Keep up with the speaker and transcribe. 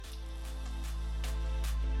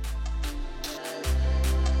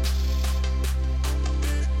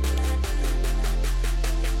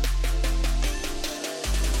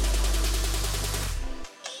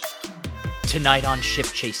Tonight on Ship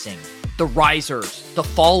Chasing, the risers, the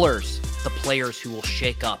fallers, the players who will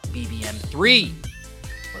shake up BBM 3.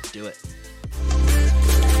 Let's do it.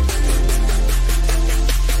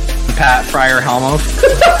 Pat Fryer Helmo.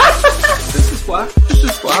 This is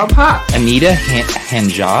why I'm hot. Anita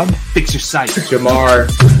Hanjob. Fix your sight.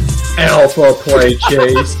 Jamar. Alpha play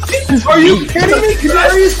chase. Are you kidding me?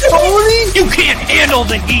 Kadarius Toney? You can't handle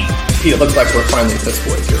the heat. It looks like we're finally Piss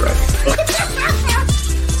Boys. You're right.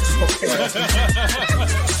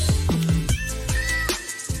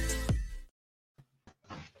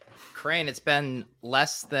 Crane, it's been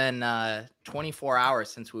less than 24 hours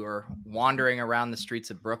since we were wandering around the streets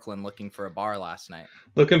of Brooklyn looking for a bar last night.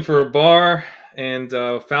 Looking for a bar and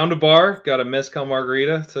found a bar. Got a mezcal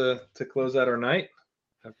margarita to close out our night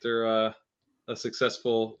after a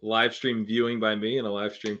successful live stream viewing by me and a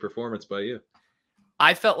live stream performance by you.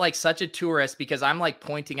 I felt like such a tourist because I'm like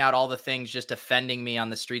pointing out all the things just offending me on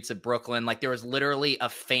the streets of Brooklyn. Like there was literally a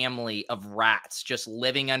family of rats just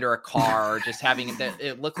living under a car, or just having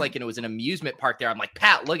it looked like it was an amusement park there. I'm like,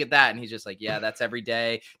 Pat, look at that. And he's just like, yeah, that's every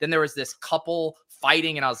day. Then there was this couple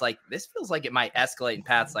fighting and I was like, this feels like it might escalate. And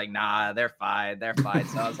Pat's like, nah, they're fine. They're fine.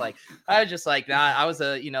 So I was just like, nah, I was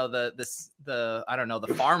I don't know,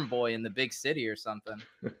 the farm boy in the big city or something.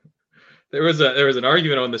 There was an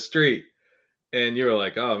argument on the street. And you were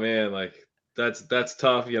like, oh man, like that's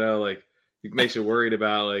tough, like it makes you worried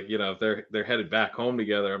about like, if they're headed back home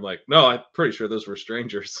together. I'm like, no, I'm pretty sure those were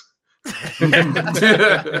strangers.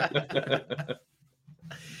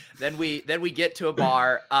 Then we get to a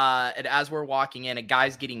bar, and as we're walking in, a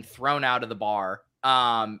guy's getting thrown out of the bar.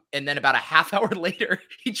 And then about a half hour later,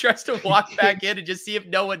 he tries to walk back in and just see if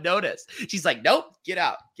no one noticed. She's like, nope, get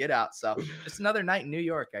out. So just another night in New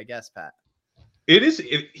York, I guess, Pat.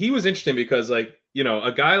 He was interesting because like,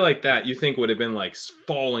 a guy like that you think would have been like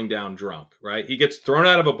falling down drunk, right? He gets thrown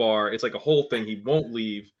out of a bar. It's like a whole thing. He won't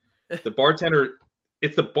leave. The bartender,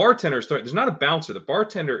 it's the bartender's story. There's not a bouncer. The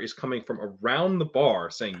bartender is coming from around the bar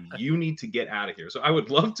saying, you need to get out of here. So I would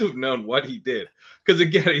love to have known what he did. Because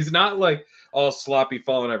again, he's not like all sloppy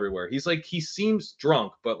falling everywhere. He's like, he seems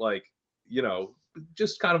drunk, but like,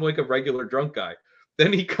 just kind of like a regular drunk guy.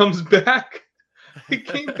 Then he comes back. He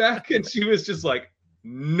came back and she was just like,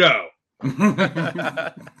 no.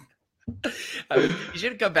 I mean, you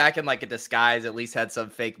should come back in like a disguise, at least had some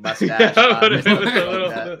fake mustache.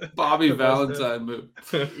 Bobby Valentine move.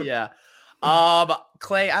 Yeah.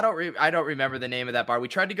 Clay, I don't remember the name of that bar. We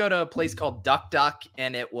tried to go to a place called Duck Duck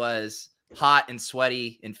and it was hot and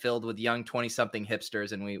sweaty and filled with young 20-something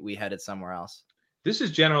hipsters, and we headed somewhere else. This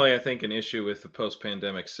is generally, I think, an issue with the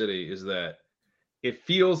post-pandemic city is that it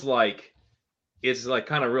feels like it's like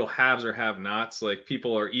kind of real haves or have-nots. Like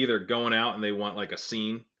people are either going out and they want like a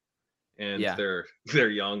scene and they're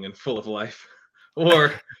young and full of life,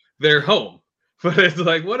 or they're home. But it's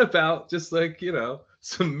like, what about just like,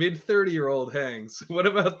 some mid-30-year-old hangs? What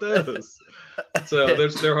about those? So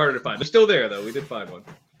they're harder to find. They're still there though. We did find one.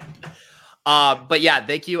 But yeah,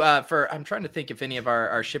 thank you I'm trying to think if any of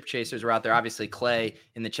our ship chasers are out there. Obviously, Clay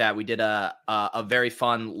in the chat. We did a very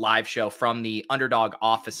fun live show from the Underdog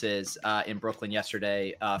offices in Brooklyn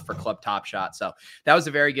yesterday for Club Top Shot. So that was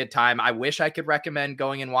a very good time. I wish I could recommend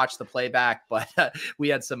going and watch the playback, but we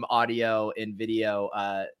had some audio and video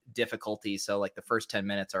difficulties. So like the first 10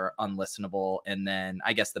 minutes are unlistenable, and then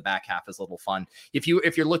I guess the back half is a little fun. If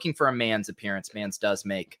you're looking for a Mans appearance, Mans does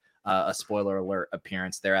make a spoiler alert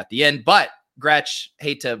appearance there at the end. But Gretch,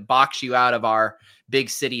 hate to box you out of our big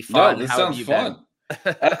city fun. No, this sounds fun.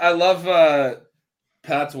 I love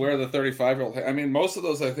Pat's Where the 35-year-old. I mean, most of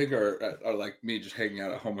those I think are like me just hanging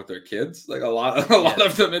out at home with their kids. Like a lot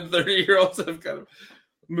of them in 30-year-olds have kind of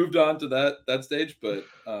moved on to that stage, but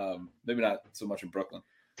maybe not so much in Brooklyn.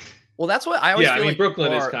 Well, that's what I always feel like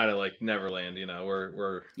Brooklyn is kind of like Neverland,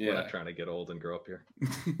 we're not trying to get old and grow up here.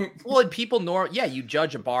 Well, and people you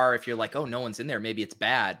judge a bar if you're like, oh, no one's in there, maybe it's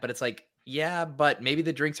bad, but it's like, yeah, but maybe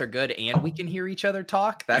the drinks are good and we can hear each other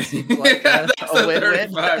talk. That seems like that's a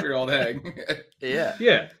 35-year-old hang.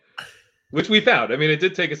 Yeah. Which we found. I mean, it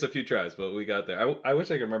did take us a few tries, but we got there. I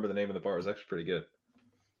wish I could remember the name of the bar. It was actually pretty good.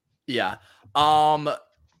 Yeah.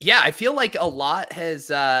 Yeah, I feel like a lot has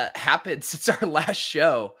happened since our last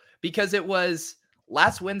show, because it was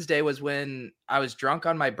last Wednesday was when I was drunk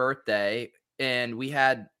on my birthday, and we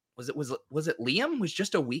had was it Liam was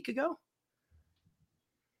just a week ago?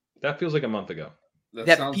 That feels like a month ago.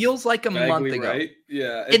 That feels like a month ago. Right?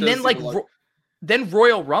 Yeah. And then then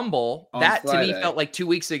Royal Rumble, that Friday. To me felt like 2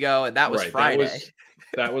 weeks ago, and that was Friday.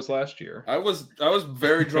 That was last year. I was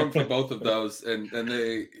very drunk for both of those, and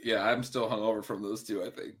I'm still hungover from those two,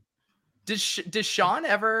 I think. Does Sean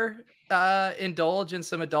ever indulge in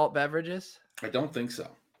some adult beverages? I don't think so.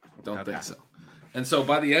 I don't Okay. think so. And so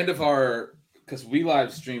by the end of our, because we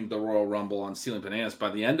live streamed the Royal Rumble on Stealing Bananas, by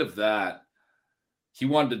the end of that, he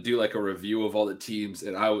wanted to do like a review of all the teams,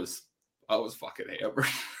 and I was fucking hammered.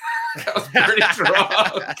 I was pretty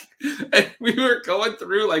drunk. And we were going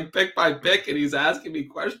through like pick by pick, and he's asking me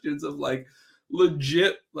questions of like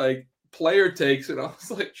legit like player takes, and I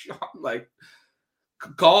was like, Sean, like,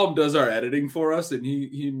 Colm does our editing for us, and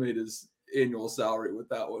he made his annual salary with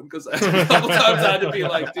that one, because a couple times I had to be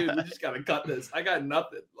like, dude, we just gotta cut this. I got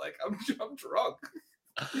nothing. Like, I'm drunk.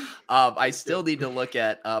 I still need to look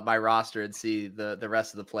at my roster and see the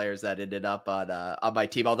rest of the players that ended up on my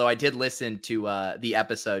team. Although I did listen to the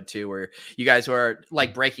episode too, where you guys were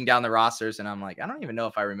like breaking down the rosters, and I'm like, I don't even know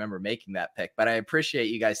if I remember making that pick, but I appreciate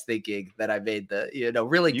you guys thinking that I made the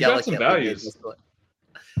really delicate values.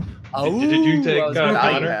 Oh, did you take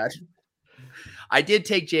Connor? I did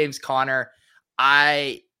take James Conner.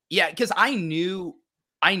 Because I knew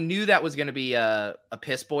that was going to be a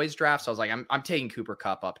Piss Boys draft. So I was like, I'm taking Cooper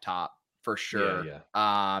Kupp up top for sure. Yeah.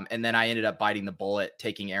 And then I ended up biting the bullet,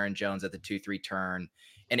 taking Aaron Jones at the 2-3 turn,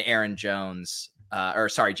 and James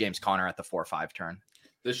Conner at the 4-5 turn.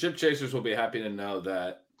 The Ship Chasers will be happy to know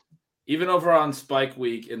that even over on Spike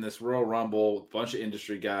Week in this Royal Rumble, a bunch of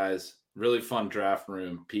industry guys, really fun draft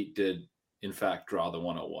room, Pete did in fact draw the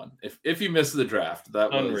 101. If you missed the draft,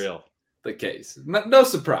 that was unreal. The case. No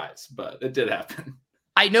surprise, but it did happen.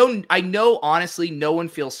 I know honestly, no one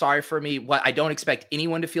feels sorry for me. I don't expect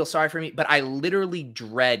anyone to feel sorry for me, but I literally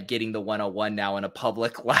dread getting the 101 now in a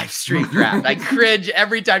public live stream draft. I cringe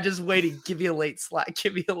every time just waiting. Give me a late slot.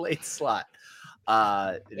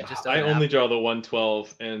 I only draw the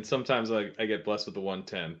 112, and sometimes I get blessed with the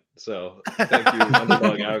 110. So thank you,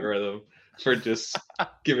 Underdog Algorithm, for just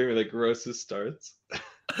giving me the grossest starts.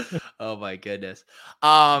 Oh my goodness.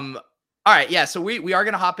 All right, yeah. So we are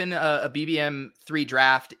going to hop in a BBM 3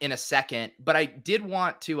 draft in a second, but I did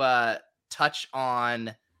want to touch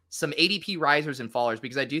on some ADP risers and fallers,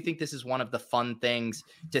 because I do think this is one of the fun things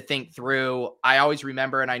to think through. I always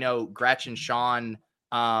remember, and I know Gretch and Sean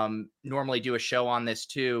normally do a show on this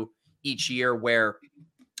too each year, where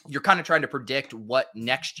you're kind of trying to predict what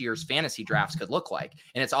next year's fantasy drafts could look like.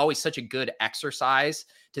 And it's always such a good exercise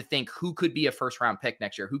to think who could be a first round pick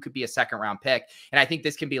next year, who could be a second round pick. And I think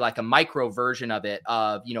this can be like a micro version of it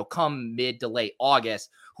of, come mid to late August,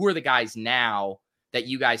 who are the guys now that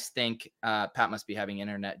you guys think, Pat must be having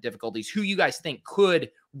internet difficulties, who you guys think could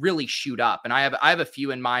really shoot up? And I have a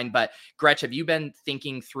few in mind, but Gretch, have you been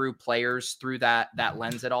thinking through players through that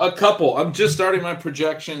lens at all? A couple. I'm just starting my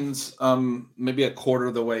projections, maybe a quarter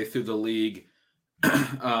of the way through the league.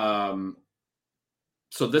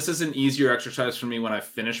 So this is an easier exercise for me when I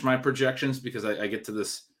finish my projections, because I get to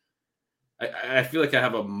this. I feel like I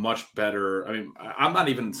have a much better. I mean, I'm not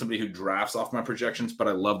even somebody who drafts off my projections, but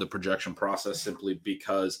I love the projection process simply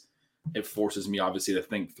because it forces me obviously to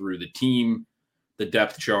think through the team, the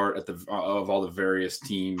depth chart of all the various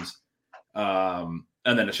teams. And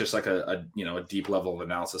then it's just like a deep level of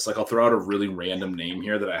analysis. Like, I'll throw out a really random name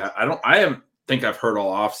here that I think I've heard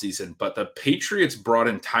all offseason, but the Patriots brought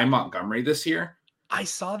in Ty Montgomery this year. I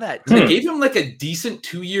saw that. They gave him like a decent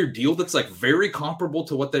 2-year deal that's like very comparable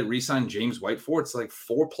to what they re-signed James White for. It's like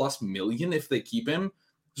 $4+ million if they keep him.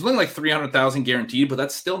 There's only like 300,000 guaranteed, but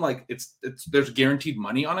that's still like there's guaranteed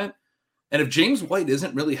money on it. And if James White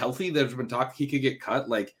isn't really healthy, there's been talk he could get cut.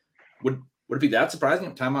 Like, would it be that surprising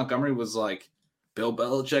if Ty Montgomery was like Bill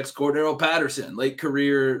Belichick's Cordero Patterson, late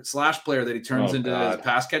career / player that he turns into his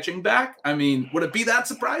pass catching back? I mean, would it be that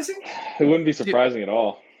surprising? It wouldn't be surprising at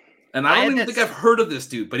all. And I don't even think I've heard of this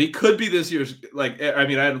dude, but he could be this year's. Like, I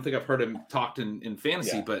mean, I don't think I've heard him talked in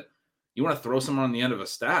fantasy, but you want to throw someone on the end of a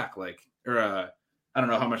stack, like, or I don't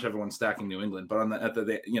know how much everyone's stacking New England, but at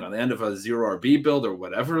the end of a 0 RB build or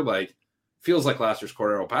whatever, like, feels like last year's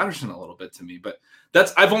Cordero Patterson a little bit to me. But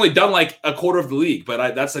I've only done like a quarter of the league,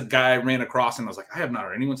 but that's a guy I ran across and I was like, I have not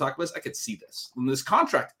heard anyone talk about this. I could see this. And this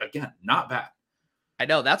contract, again, not bad. I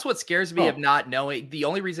know that's what scares me of not knowing. The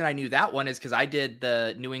only reason I knew that one is because I did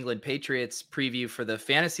the New England Patriots preview for the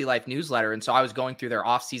Fantasy Life newsletter. And so I was going through their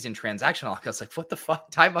offseason transaction log. I was like, what the fuck?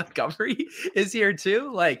 Ty Montgomery is here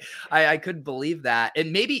too? Like, I couldn't believe that.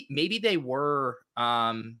 And maybe they were,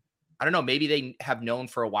 I don't know, maybe they have known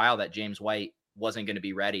for a while that James White wasn't going to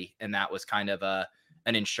be ready. And that was kind of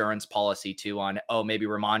an insurance policy too on, maybe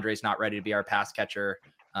Ramondre's not ready to be our pass catcher.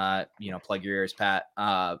 Plug your ears, Pat.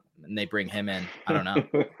 And they bring him in. I don't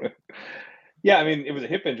know. Yeah, I mean, it was a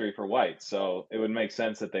hip injury for White, so it would make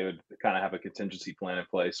sense that they would kind of have a contingency plan in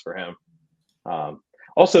place for him.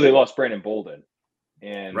 Also, they lost Brandon Bolden,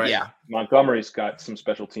 and Montgomery's got some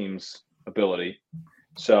special teams ability,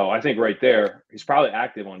 So I think right there, he's probably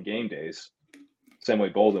active on game days, same way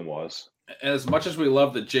Bolden was. And as much as we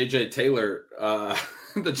love the JJ Taylor,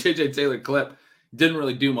 the JJ Taylor clip, didn't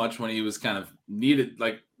really do much when he was kind of needed.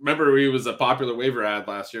 Like, remember he was a popular waiver ad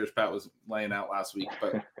last year, as Pat was laying out last week,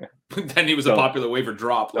 but then he was a popular waiver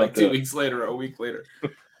drop like 2 weeks later, a week later.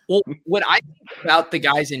 Well, what I think about the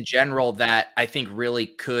guys in general that I think really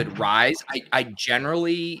could rise, I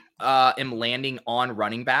generally am landing on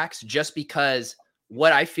running backs, just because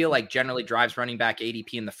what I feel like generally drives running back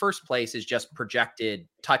ADP in the first place is just projected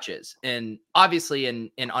touches. And obviously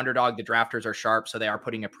in Underdog, the drafters are sharp, so they are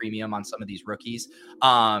putting a premium on some of these rookies,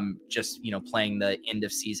 just, playing the end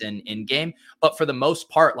of season in game. But for the most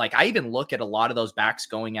part, like, I even look at a lot of those backs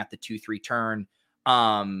going at the 2-3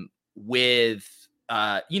 turn with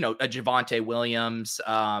a Javonte Williams,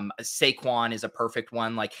 Saquon is a perfect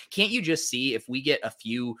one. Like, can't you just see if we get a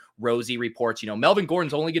few rosy reports, Melvin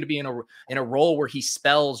Gordon's only going to be in a role where he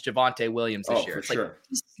spells Javonte Williams this year. It's sure. Like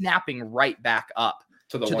he's snapping right back up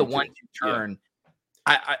to the 1-2 turn.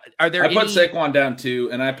 Yeah. I put Saquon down too,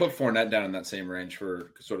 and I put Fournette down in that same range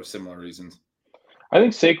for sort of similar reasons. I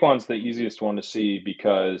think Saquon's the easiest one to see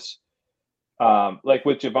because, like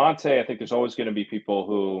with Javonte, I think there's always going to be people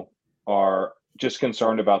who are just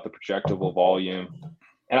concerned about the projectable volume.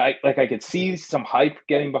 And I could see some hype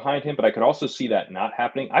getting behind him, but I could also see that not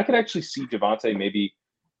happening. I could actually see Javonte maybe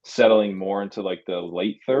settling more into like the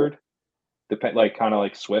late third, like kind of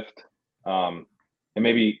like Swift. And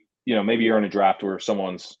maybe you're in a draft where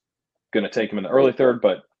someone's going to take him in the early third,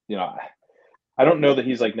 but I don't know that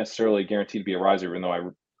he's like necessarily guaranteed to be a riser, even though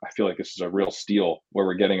I feel like this is a real steal where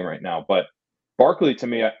we're getting him right now. But Barkley, to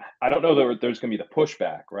me, I don't know that there's going to be the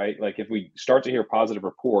pushback, right? Like if we start to hear positive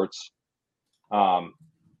reports, and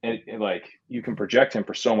like you can project him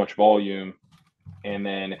for so much volume, and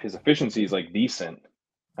then if his efficiency is like decent,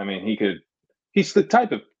 I mean, he's the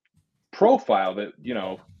type of profile that,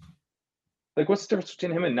 like what's the difference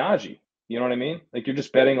between him and Najee? You know what I mean? Like you're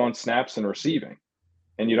just betting on snaps and receiving,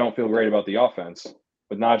 and you don't feel great about the offense.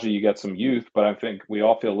 With Najee, you get some youth, but I think we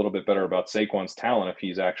all feel a little bit better about Saquon's talent if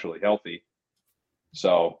he's actually healthy.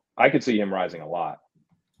 So I could see him rising a lot.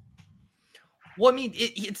 Well, I mean,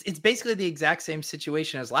 it's basically the exact same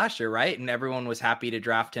situation as last year, right? And everyone was happy to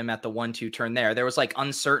draft him at the 1-2 turn there. There was like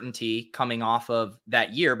uncertainty coming off of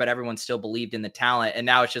that year, but everyone still believed in the talent. And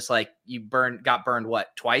now it's just like you got burned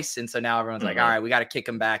twice. And so now everyone's like, all right, we got to kick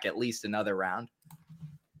him back at least another round.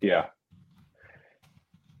 Yeah.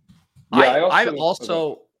 I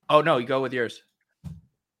also oh no, you go with yours.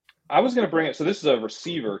 I was going to bring it. So this is a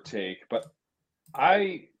receiver take, but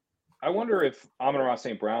I wonder if Amon-Ra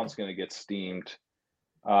St. Brown's going to get steamed.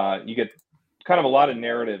 You get kind of a lot of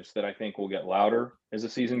narratives that I think will get louder as the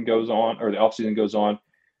season goes on, or the offseason goes on.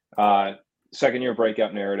 Second year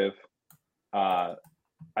breakout narrative. I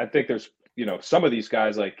think there's, some of these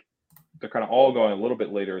guys, like they're kind of all going a little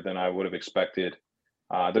bit later than I would have expected.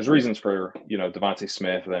 There's reasons for, Devontae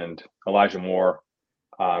Smith and Elijah Moore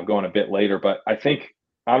going a bit later, but I think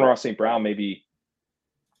Amon-Ra St. Brown, maybe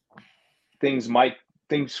things might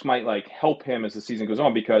like help him as the season goes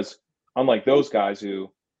on, because unlike those guys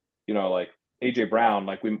who, like AJ Brown,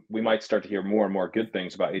 like we might start to hear more and more good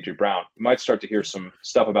things about AJ Brown. We might start to hear some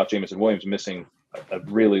stuff about Jameson Williams missing a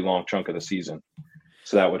really long chunk of the season.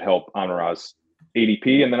 So that would help Amon-Ra's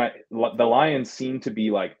ADP. And then the Lions seem to be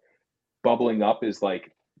like bubbling up as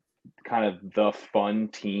like kind of the fun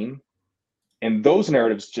team. And those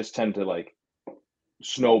narratives just tend to like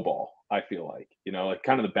snowball, I feel like, like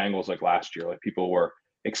kind of the Bengals like last year, like people were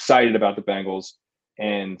excited about the Bengals.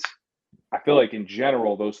 And I feel like in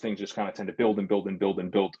general, those things just kind of tend to build and build and build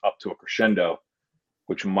and build up to a crescendo,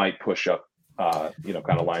 which might push up, kind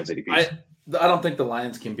of Lions ADP. I don't think the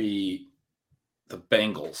Lions can be the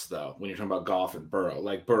Bengals though, when you're talking about Goff and Burrow,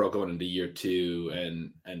 like Burrow going into year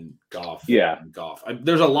 2 and Goff. Yeah. And Goff.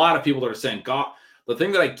 There's a lot of people that are saying Goff. The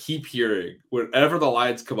thing that I keep hearing whenever the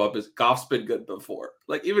Lions come up is Goff's been good before.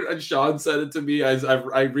 Like even Sean said it to me. I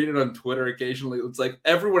read it on Twitter occasionally. It's like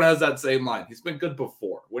everyone has that same line. He's been good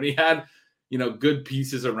before. When he had, good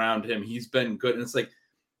pieces around him, he's been good. And it's like,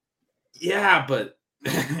 yeah, but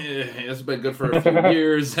he hasn't been good for a few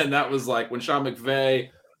years. And that was like when Sean McVay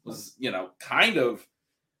was, kind of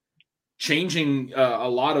changing a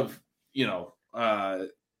lot of,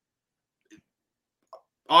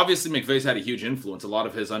 obviously, McVay's had a huge influence. A lot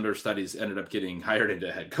of his understudies ended up getting hired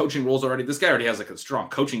into head coaching roles already. This guy already has like a strong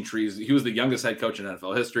coaching tree. He was the youngest head coach in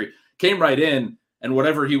NFL history. Came right in, and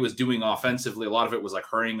whatever he was doing offensively, a lot of it was like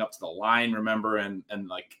hurrying up to the line, remember? And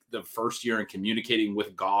like the first year in communicating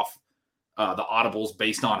with Goff, the audibles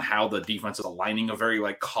based on how the defense is aligning, a very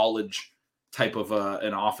like college type of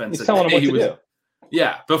an offense. He's telling him what to do.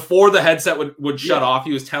 Yeah, before the headset would shut off,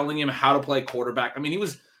 he was telling him how to play quarterback. I mean, he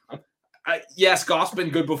was yes, Goff's been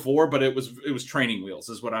good before, but it was training wheels,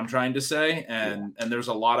 is what I'm trying to say. And there's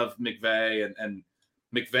a lot of McVay, and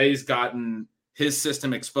McVay's gotten his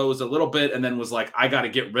system exposed a little bit, and then was like, I got to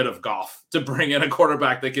get rid of Goff to bring in a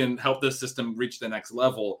quarterback that can help this system reach the next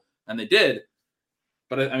level, and they did.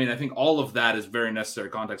 But I mean, I think all of that is very necessary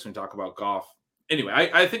context when we talk about Goff. Anyway,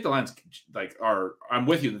 I think the Lions I'm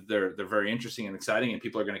with you that they're very interesting and exciting, and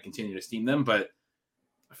people are going to continue to steam them. But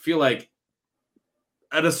I feel like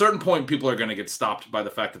at a certain point, people are going to get stopped by the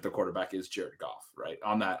fact that the quarterback is Jared Goff, right?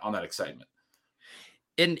 On that excitement.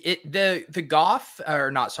 And the Goff,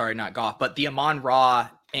 or not Goff, but the Amon-Ra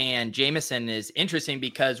and Jameson is interesting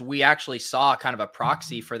because we actually saw kind of a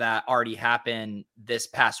proxy for that already happen this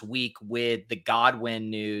past week with the Godwin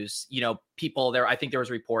news. You know, people there, I think there was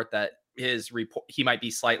a report that he might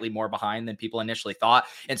be slightly more behind than people initially thought.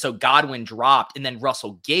 And so Godwin dropped, and then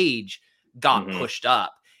Russell Gage got pushed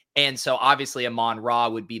up. And so obviously Amon-Ra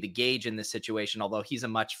would be the Gage in this situation, although he's a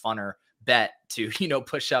much funner bet to,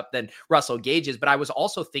 push up than Russell Gage is. But I was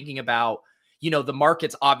also thinking about, the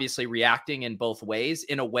market's obviously reacting in both ways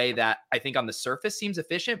in a way that I think on the surface seems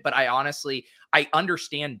efficient. But I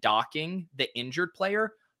understand docking the injured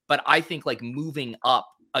player, but I think like moving up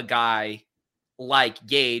a guy like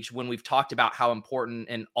Gage, when we've talked about how important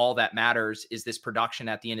and all that matters is this production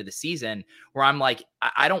at the end of the season, where I'm like,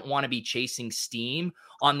 I don't want to be chasing steam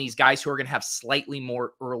on these guys who are going to have slightly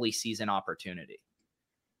more early season opportunity.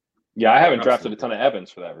 Yeah, I haven't drafted a ton of Evans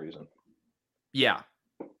for that reason. Yeah.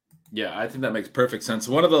 Yeah, I think that makes perfect sense.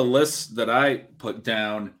 One of the lists that I put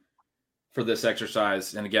down for this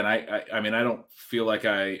exercise, and again, I mean, I don't feel like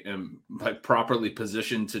I am like properly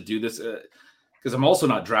positioned to do this because I'm also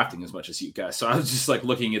not drafting as much as you guys. So I was just like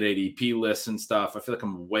looking at ADP lists and stuff. I feel like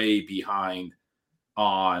I'm way behind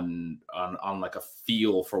on like a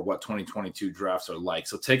feel for what 2022 drafts are like.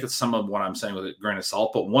 So take some of what I'm saying with a grain of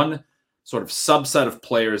salt, but one sort of subset of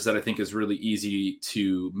players that I think is really easy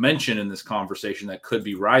to mention in this conversation that could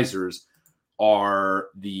be risers are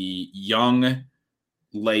the young,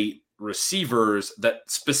 late receivers that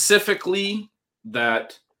specifically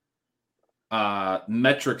that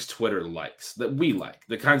Metrics Twitter likes, that we like,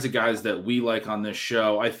 the kinds of guys that we like on this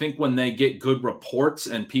show. I think when they get good reports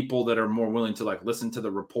and people that are more willing to like listen to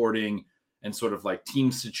the reporting and sort of like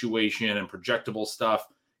team situation and projectable stuff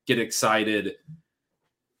get excited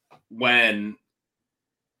when,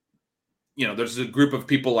 there's a group of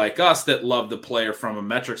people like us that love the player from a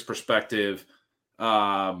metrics perspective.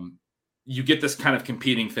 You get this kind of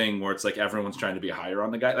competing thing where it's like everyone's trying to be higher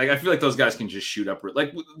on the guy. Like, I feel like those guys can just shoot up.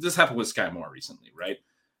 Like this happened with Sky Moore recently, right?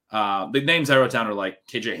 The names I wrote down are like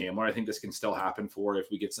KJ Hamler. I think this can still happen if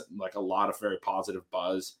we get like a lot of very positive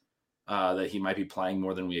buzz that he might be playing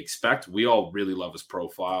more than we expect. We all really love his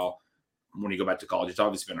profile. When you go back to college, it's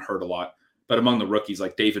obviously been hurt a lot. But among the rookies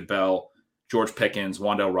like David Bell, George Pickens,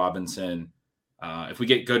 Wan'Dale Robinson, if we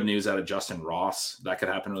get good news out of Justin Ross, that could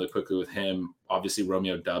happen really quickly with him. Obviously,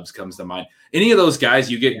 Romeo Doubs comes to mind. Any of those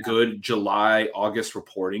guys you get good July, August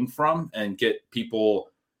reporting from and get people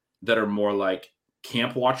that are more like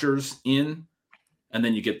camp watchers in, and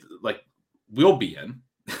then you get like we'll be in.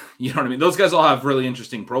 You know what I mean? Those guys all have really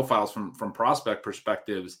interesting profiles from prospect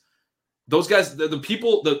perspectives. Those guys,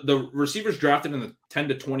 the receivers drafted in the 10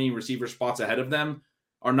 to 20 receiver spots ahead of them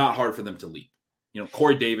are not hard for them to leap.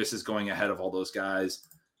 Corey Davis is going ahead of all those guys.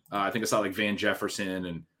 I think I saw like Van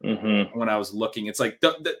Jefferson. And when I was looking, it's like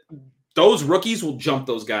those rookies will jump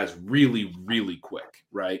those guys really, really quick,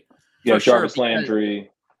 right? Yeah, Jarvis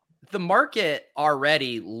Landry. The market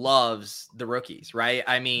already loves the rookies, right?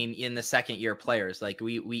 I mean, in the second year players, like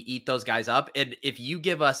we eat those guys up. And if you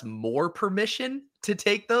give us more permission to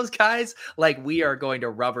take those guys, like we are going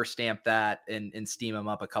to rubber stamp that and steam them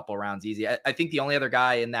up a couple rounds easy. I think the only other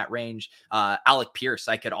guy in that range, Alec Pierce,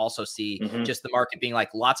 I could also see just the market being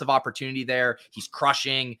like lots of opportunity there. He's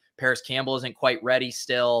crushing. Paris Campbell isn't quite ready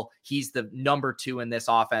still. He's the number 2 in this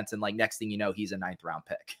offense. And like next thing you know, he's a 9th round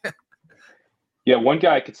pick. Yeah, one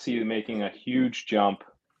guy I could see making a huge jump,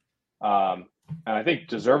 and I think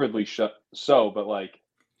deservedly so, but like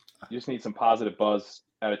you just need some positive buzz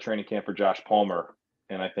at a training camp for Josh Palmer,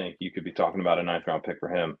 and I think you could be talking about a 9th round pick for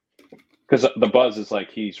him because the buzz is like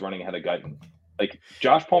he's running ahead of Guyton. Like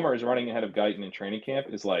Josh Palmer is running ahead of Guyton in training camp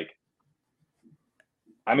is like,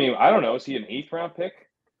 I mean, I don't know, is he an 8th round pick?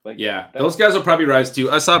 Like, yeah, those guys will probably rise too.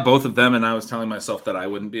 I saw both of them, and I was telling myself that I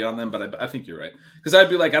wouldn't be on them, but I think you're right because I'd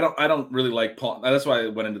be like, I don't really like Paul. That's why I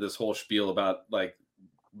went into this whole spiel about like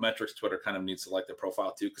metrics. Twitter kind of needs to like their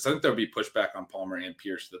profile too, because I think there would be pushback on Palmer and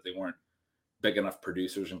Pierce that they weren't big enough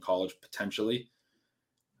producers in college potentially.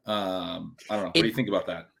 I don't know. What do you think about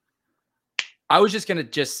that? I was just going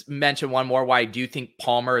to mention one more why I do think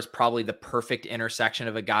Palmer is probably the perfect intersection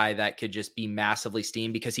of a guy that could just be massively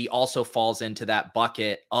steamed, because he also falls into that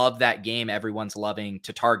bucket of that game everyone's loving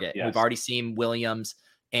to target. Yes. We've already seen Williams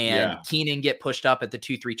and Keenan get pushed up at the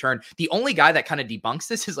 2-3 turn. The only guy that kind of debunks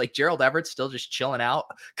this is like Gerald Everett, still just chilling out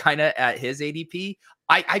kind of at his ADP.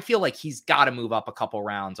 I feel like he's got to move up a couple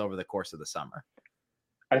rounds over the course of the summer.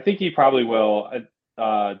 I think he probably will.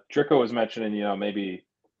 Dricko was mentioning,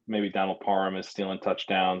 maybe Donald Parham is stealing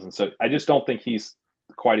touchdowns. And so I just don't think he's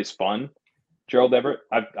quite as fun. Gerald Everett,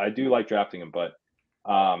 I do like drafting him, but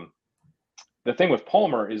the thing with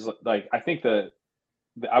Palmer is, like, I think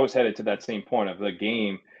I was headed to that same point of the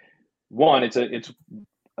game. One, it's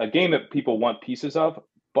a game that people want pieces of,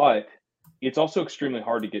 but it's also extremely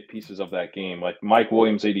hard to get pieces of that game. Like Mike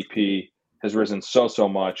Williams' ADP has risen so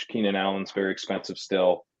much. Keenan Allen's very expensive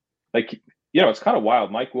still. Like, it's kind of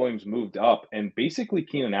wild. Mike Williams moved up, and basically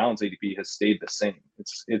Keenan Allen's ADP has stayed the same.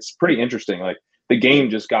 It's pretty interesting. Like, the game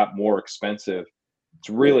just got more expensive. It's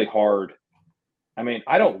really hard. I mean,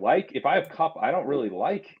 if I have Kupp, I don't really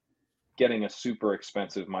like getting a super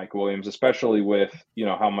expensive Mike Williams, especially with,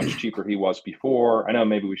 how much cheaper he was before. I know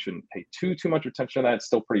maybe we shouldn't pay too much attention to that. It's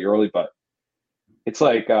still pretty early, but it's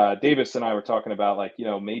like Davis and I were talking about, like,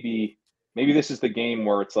 maybe this is the game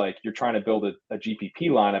where it's like you're trying to build a GPP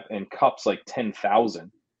lineup and Kupp's like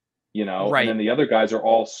 10,000, right. And then the other guys are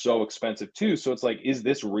all so expensive too. So it's like, is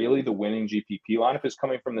this really the winning GPP lineup is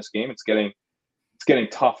coming from this game? It's getting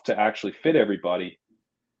tough to actually fit everybody.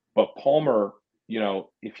 But Palmer,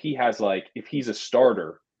 if he's a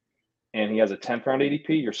starter and he has a 10th round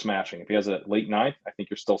ADP, you're smashing. If he has a late 9th, I think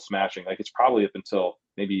you're still smashing. Like, it's probably up until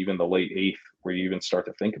maybe even the late 8th where you even start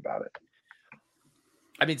to think about it.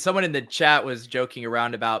 I mean, someone in the chat was joking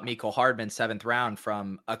around about Mecole Hardman 7th round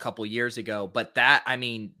from a couple years ago, but that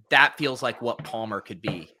feels like what Palmer could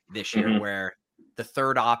be this year, where the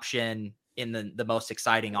third option in the most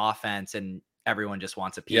exciting offense, and everyone just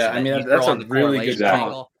wants a piece of it. I mean, that's a really good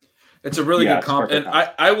comp. It's a really good comp, and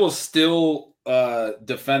I will still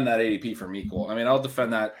defend that ADP for Mecole. I mean, I'll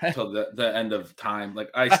defend that till the end of time.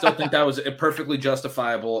 Like, I still think that was perfectly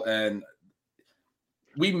justifiable, and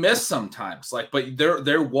we miss sometimes. Like, but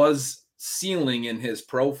there was ceiling in his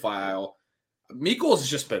profile. Mecole's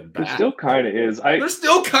just been bad. There still kind of is. But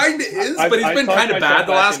he's been kind of bad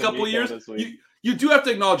the last couple of years. You do have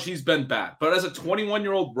to acknowledge he's been bad. But as a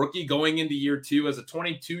 21-year-old rookie going into year 2, as a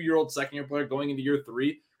 22-year-old second-year player going into year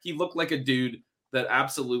 3, he looked like a dude that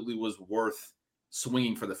absolutely was worth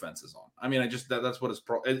swinging for the fences on. I mean, that's what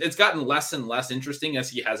it's gotten less and less interesting as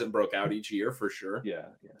he hasn't broke out each year, for sure. Yeah.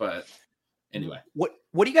 But anyway,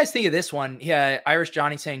 what do you guys think of this one? Yeah, Irish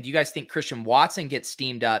Johnny saying, do you guys think Christian Watson gets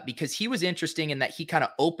steamed up? Because he was interesting in that he kind of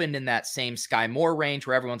opened in that same Sky Moore range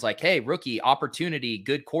where everyone's like, hey, rookie, opportunity,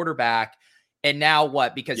 good quarterback. And now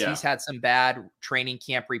what? Because he's had some bad training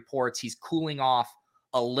camp reports. He's cooling off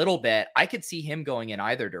a little bit. I could see him going in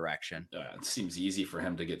either direction. It seems easy for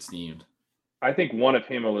him to get steamed. I think one of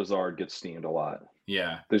him or Lazard gets steamed a lot.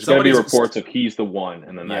 Yeah. There's going to be reports of he's the one,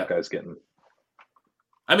 and then that guy's getting.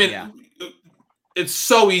 I mean, it's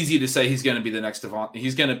so easy to say he's going to be the next Devontae.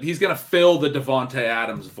 He's going to fill the Devontae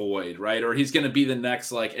Adams void, right? Or he's going to be the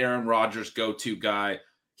next, like, Aaron Rodgers go-to guy.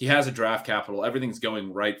 He has a draft capital. Everything's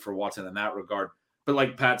going right for Watson in that regard. But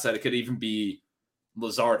like Pat said, it could even be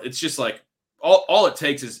Lazard. It's just like all it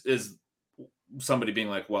takes is somebody being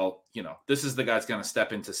like, well, this is the guy's going to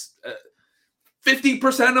step into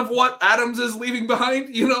 50% of what Adams is leaving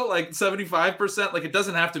behind, like 75%. Like, it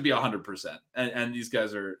doesn't have to be 100%. And these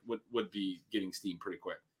guys would be getting steam pretty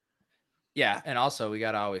quick. Yeah, and also we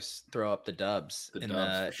got to always throw up the dubs in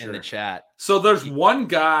the chat. So there's one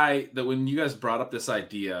guy that when you guys brought up this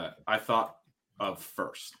idea, I thought of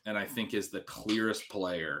first, and I think is the clearest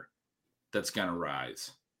player that's going to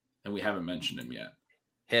rise, and we haven't mentioned him yet.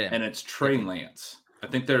 Hit him. And it's Trey Lance. I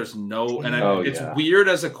think there's no, and it's weird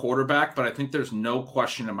as a quarterback, but I think there's no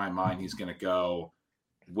question in my mind he's going to go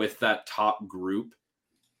with that top group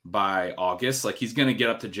by August. Like, he's going to get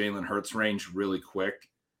up to Jalen Hurts range really quick.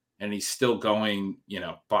 And he's still going,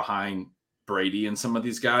 behind Brady and some of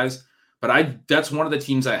these guys. But that's one of the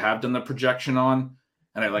teams I have done the projection on.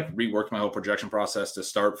 And I reworked my whole projection process to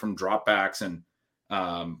start from dropbacks. And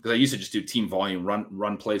because I used to just do team volume,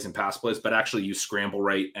 run plays and pass plays, but actually use scramble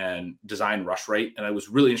rate and design rush rate. And I was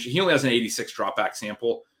really interested. He only has an 86 dropback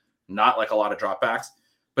sample, not like a lot of dropbacks.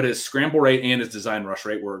 But his scramble rate and his design rush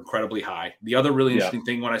rate were incredibly high. The other really interesting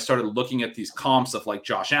thing when I started looking at these comps of like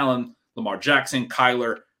Josh Allen, Lamar Jackson,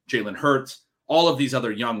 Kyler, Jalen Hurts, all of these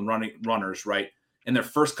other young runners, right? In their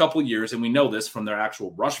first couple years, and we know this from their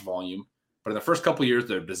actual rush volume, But in the first couple of years,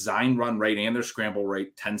 their design run rate and their scramble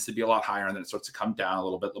rate tends to be a lot higher, and then it starts to come down a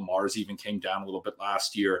little bit. Lamar's even came down a little bit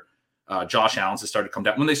last year. Josh Allen's has started to come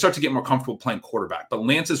down when they start to get more comfortable playing quarterback. But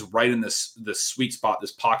Lance is right in this sweet spot,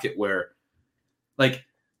 this pocket where, like,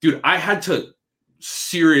 dude, I had to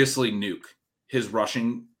seriously nuke his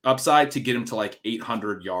rushing upside to get him to like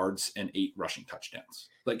 800 yards and 8 rushing touchdowns.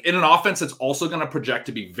 Like, in an offense that's also going to project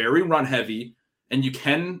to be very run heavy, and you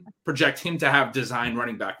can project him to have design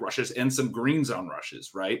running back rushes and some green zone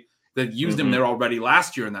rushes, right? That used him there already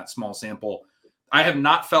last year in that small sample. I have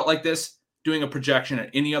not felt like this doing a projection at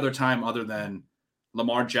any other time other than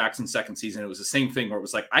Lamar Jackson's second season. It was the same thing where it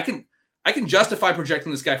was like, I can justify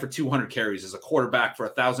projecting this guy for 200 carries as a quarterback for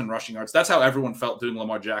 1,000 rushing yards. That's how everyone felt doing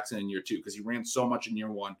Lamar Jackson in year 2, because he ran so much in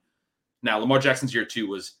year 1. Now, Lamar Jackson's year 2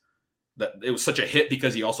 was that it was such a hit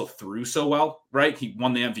because he also threw so well, right? He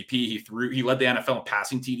won the MVP. He led the NFL in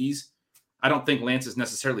passing TDs. I don't think Lance is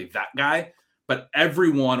necessarily that guy, but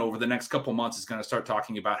everyone over the next couple months is going to start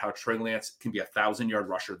talking about how Trey Lance can be a 1,000-yard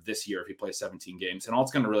rusher this year if he plays 17 games. And all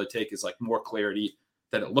it's going to really take is like more clarity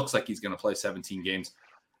that it looks like he's going to play 17 games.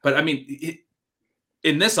 But I mean,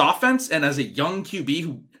 in this offense, and as a young QB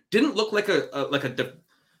who didn't look like a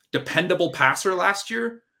dependable passer last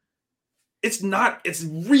year, it's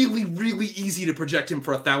really, really easy to project him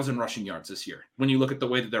for 1,000 rushing yards this year when you look at the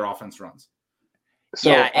way that their offense runs. So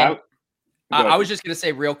yeah, I was just going to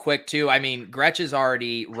say real quick too. I mean, Gretsch is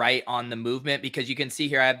already right on the movement, because you can see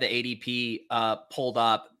here I have the ADP pulled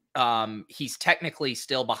up. He's technically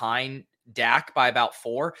still behind Dak by about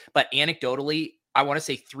 4, but anecdotally, I want to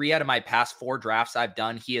say 3 out of my past 4 drafts I've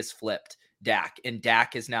done, he has flipped Dak, and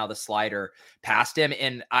Dak is now the slider past him.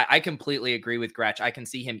 And I completely agree with Gretsch. I can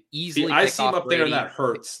see him easily. I see him up there in that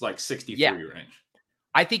Hurts like 63 range.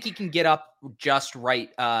 I think he can get up just right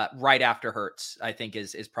after Hurts, I think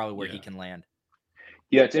is probably where he can land.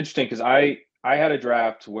 Yeah, it's interesting because I had a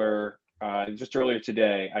draft where just earlier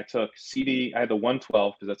today I took CD. I had the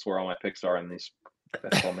 112 because that's where all my picks are in these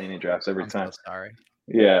basketball mania drafts every time. So sorry.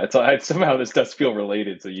 Yeah, somehow this does feel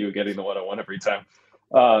related to you getting the 101 every time.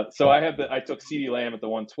 So I took CD Lamb at the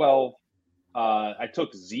 112. I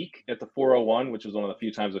took Zeke at the 401, which was one of the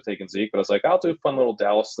few times I've taken Zeke, but I was like, I'll do a fun little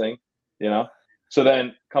Dallas thing, you know? So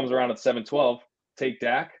then comes around at 712, take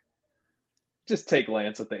Dak, just take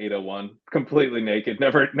Lance at the 801, completely naked,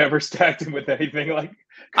 never stacked him with anything. Like,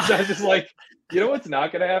 because I was just like, you know what's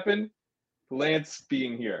not going to happen? Lance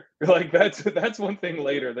being here. Like, that's one thing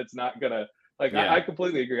later that's not going to, like, I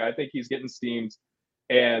completely agree. I think he's getting steamed,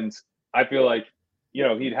 and I feel like, you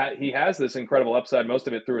know, he has this incredible upside, most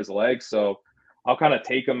of it through his legs. So I'll kind of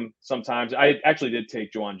take him sometimes. I actually did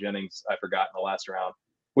take Juwan Jennings, I forgot, in the last round,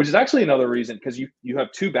 which is actually another reason, because you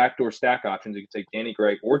have 2 backdoor stack options. You can take Danny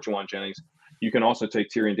Gray or Juwan Jennings. You can also take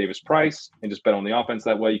Tyrion Davis-Price and just bet on the offense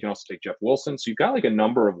that way. You can also take Jeff Wilson. So you've got like a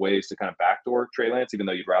number of ways to kind of backdoor Trey Lance, even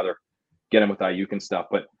though you'd rather get him with Ayuk and stuff.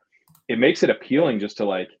 But it makes it appealing just to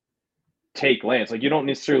like take Lance. Like, you don't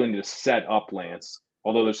necessarily need to set up Lance,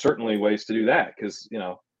 although there's certainly ways to do that because, you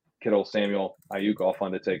know, Kittle, Samuel, Ayuk, all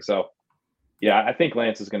fun to take. So, yeah, I think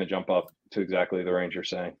Lance is going to jump up to exactly the range you're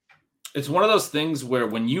saying. It's one of those things where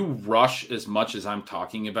when you rush as much as I'm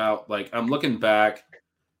talking about, like, I'm looking back,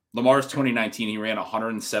 Lamar's 2019, he ran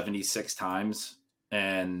 176 times,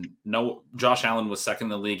 and Josh Allen was second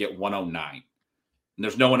in the league at 109. And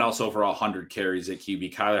there's no one else over 100 carries at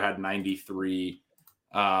QB. Kyler had 93.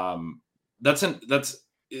 That's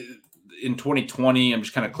in 2020. I'm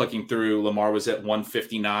just kind of clicking through. Lamar was at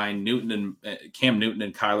 159. Cam Newton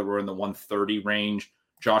and Kyler were in the 130 range.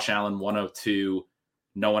 Josh Allen 102.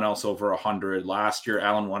 No one else over 100. Last year,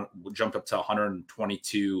 Allen jumped up to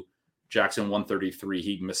 122. Jackson 133.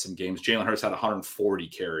 He missed some games. Jalen Hurts had 140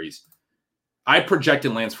 carries. I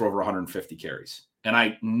projected Lance for over 150 carries, and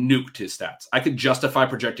I nuked his stats. I could justify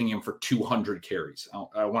projecting him for 200 carries.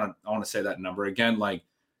 I want to say that number again. Like,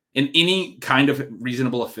 in any kind of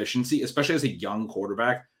reasonable efficiency, especially as a young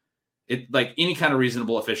quarterback, any kind of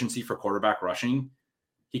reasonable efficiency for quarterback rushing,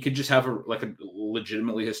 he could just have a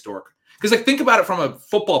legitimately historic. Because, like, think about it from a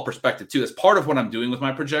football perspective too. That's part of what I'm doing with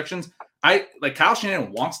my projections. Kyle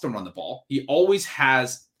Shanahan wants to run the ball. He always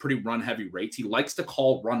has pretty run heavy rates. He likes to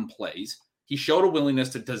call run plays. He showed a willingness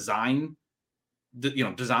to designed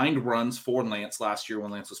runs for Lance last year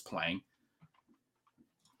when Lance was playing.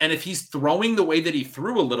 And if he's throwing the way that he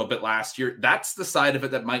threw a little bit last year, that's the side of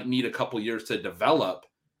it that might need a couple years to develop.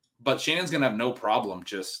 But Shannon's going to have no problem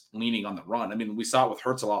just leaning on the run. I mean, we saw it with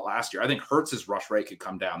Hurts a lot last year. I think Hurts' rush rate could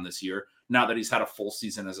come down this year now that he's had a full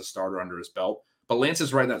season as a starter under his belt. But Lance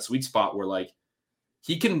is right in that sweet spot where, like,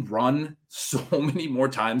 he can run so many more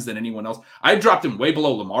times than anyone else. I dropped him way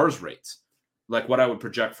below Lamar's rates. like what I would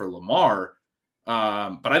project for Lamar.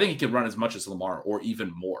 But I think he can run as much as Lamar or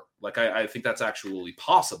even more. Like I think that's actually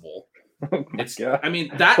possible. It's I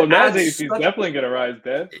mean that Lamar's ADP is definitely going to rise,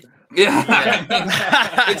 Ben. Yeah,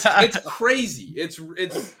 it's crazy.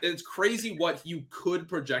 It's crazy what you could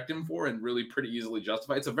project him for and really pretty easily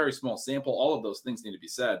justify. It's a very small sample. All of those things need to be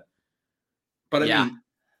said. But I mean,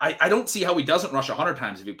 I don't see how he doesn't rush 100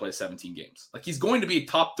 times if he plays 17 games. Like he's going to be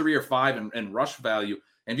top 3 or 5 in rush value.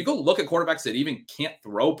 And if you go look at quarterbacks that even can't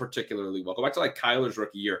throw particularly well, go back to like Kyler's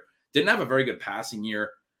rookie year. Didn't have a very good passing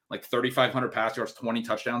year, like 3,500 pass yards, 20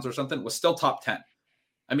 touchdowns or something. Was still top 10.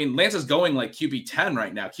 I mean, Lance is going like QB 10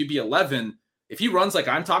 right now, QB 11. If he runs like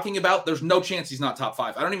I'm talking about, there's no chance he's not top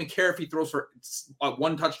 5. I don't even care if he throws for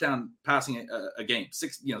 1 touchdown passing a game,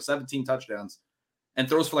 17 touchdowns, and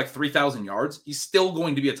throws for like 3,000 yards. He's still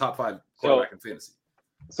going to be a top 5 quarterback in fantasy.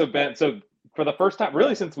 So Ben, for the first time,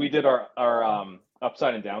 really since we did our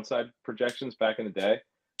upside and downside projections back in the day,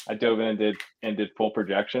 I dove in and did full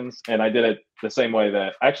projections, and I did it the same way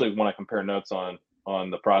that I actually want to compare notes on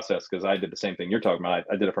the process because I did the same thing you're talking about.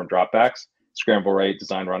 I did it from dropbacks, scramble rate,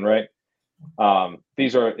 design run rate.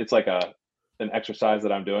 It's like an exercise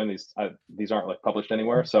that I'm doing. These aren't like published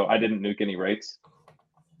anywhere, so I didn't nuke any rates.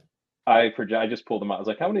 I just pulled them out. I was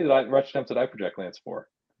like, how many rush attempts did I project Lance for?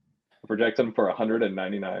 I projected him for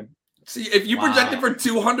 199. See, if you projected for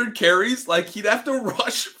 200 carries, like he'd have to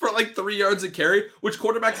rush for like 3 yards a carry, which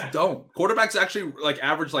quarterbacks don't. Quarterbacks actually like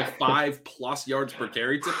average like 5+ yards per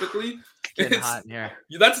carry typically. Getting hot in here.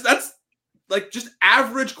 That's like just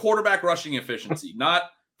average quarterback rushing efficiency, not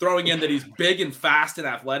throwing in that he's big and fast and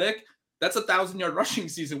athletic. That's 1,000-yard rushing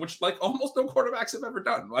season, which like almost no quarterbacks have ever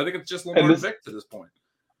done. I think it's just Lamar Vick to this point.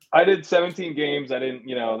 I did 17 games. I didn't,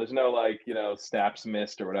 there's no like, snaps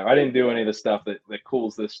missed or whatever. I didn't do any of the stuff that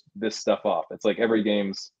cools this stuff off. It's like every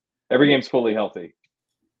game's fully healthy.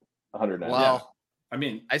 109. Well, yeah. I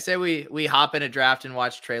mean, I say we hop in a draft and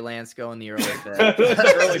watch Trey Lance go in the early fifth.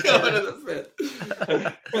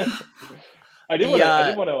 I did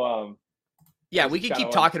want to. Yeah, we can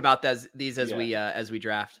keep talking about these as we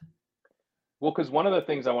draft. Well, because one of the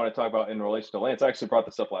things I want to talk about in relation to Lance, I actually brought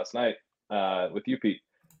this up last night with you, Pete,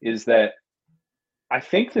 is that I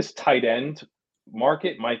think this tight end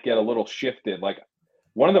market might get a little shifted. Like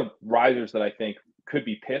one of the risers that I think could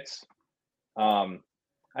be Pitts.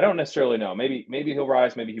 I don't necessarily know. Maybe he'll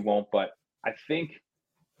rise, maybe he won't. But I think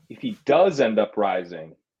if he does end up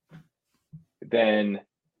rising, then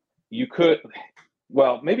you could.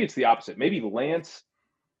 Well, maybe it's the opposite. Maybe Lance,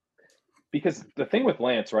 because the thing with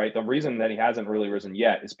Lance, right? The reason that he hasn't really risen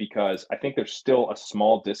yet is because I think there's still a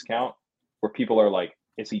small discount where people are like,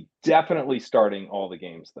 is he definitely starting all the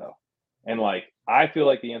games though? And like, I feel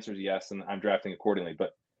like the answer is yes, and I'm drafting accordingly.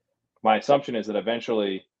 But my assumption is that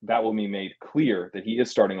eventually that will be made clear that he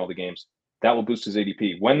is starting all the games. That will boost his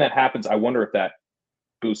ADP. When that happens, I wonder if that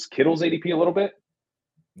boosts Kittle's ADP a little bit.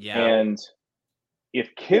 Yeah. And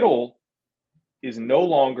if Kittle is no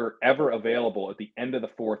longer ever available at the end of the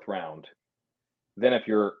 4th round, then if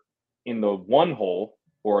you're in the 1 hole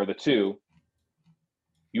or the 2,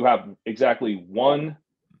 you have exactly 1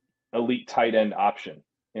 elite tight end option,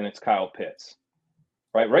 and it's Kyle Pitts.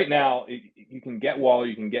 Right now, you can get Waller,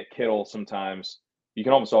 you can get Kittle sometimes. You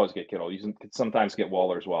can almost always get Kittle. You can sometimes get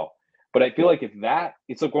Waller as well. But I feel like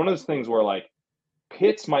it's like one of those things where like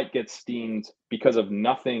Pitts might get steamed because of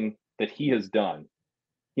nothing that he has done.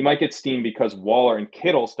 He might get steamed because Waller and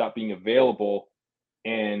Kittle stop being available,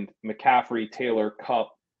 and McCaffrey, Taylor, Kupp,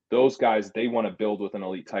 those guys, they want to build with an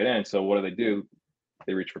elite tight end. So what do?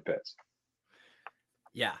 They reach for Pitts.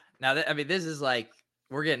 Yeah. Now, this is like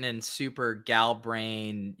we're getting in super gal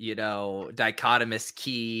brain, dichotomous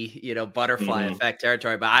key, butterfly effect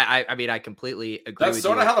territory. But I completely agree. That's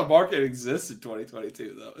sort of how the market exists in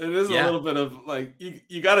 2022, though. It is a little bit of like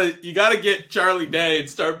you gotta get Charlie Day and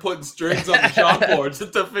start putting strings on the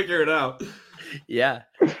chalkboards to figure it out. Yeah.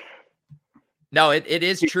 No, it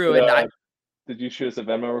is true. And did you shoot us a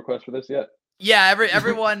Venmo request for this yet? Yeah,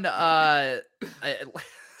 everyone.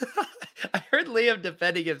 I heard Liam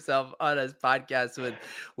defending himself on his podcast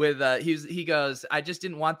with he goes, I just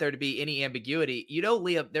didn't want there to be any ambiguity.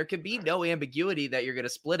 Liam, there could be no ambiguity that you're going to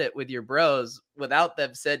split it with your bros without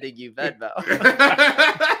them sending you Venmo.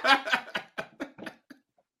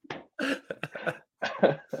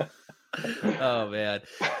 Oh man.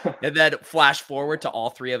 And then flash forward to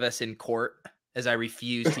all 3 of us in court as I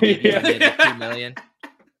refuse to give you the $2 million.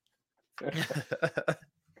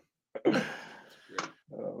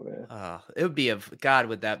 Oh man. It would be God,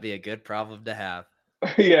 would that be a good problem to have?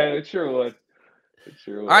 Yeah, it sure would.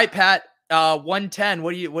 All right, Pat. 110.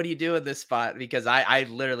 What do you do in this spot? Because I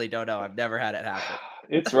literally don't know. I've never had it happen.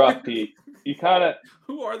 It's rough, Pete. You kind of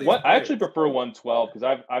Who are these? what? I actually players? prefer 112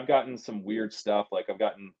 because I've gotten some weird stuff. Like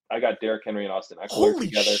I got Derrick Henry and Austin Eckler Holy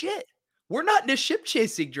together. shit. We're not in a ship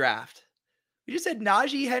chasing draft. We just had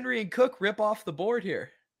Najee, Henry, and Cook rip off the board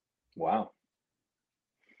here. Wow.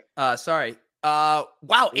 Sorry. Wow.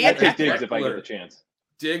 I And take Diggs Eckler. if I get the chance.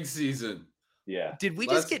 Dig season. Yeah. Did we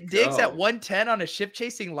Let's just get Diggs at go. 110 on a ship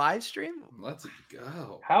chasing live stream? Let's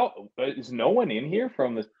go. How is no one in here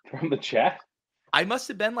from the chat? I must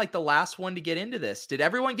have been like the last one to get into this. Did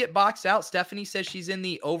everyone get boxed out? Stephanie says she's in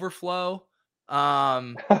the overflow.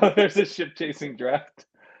 There's a ship chasing draft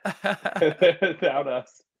without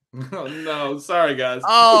us. Oh no, sorry guys.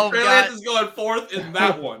 Oh, Trey God. Lance is going fourth in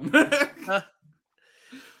that one.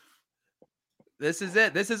 This is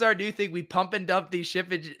it. This is our new thing. We pump and dump these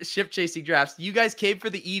ship chasing drafts. You guys came for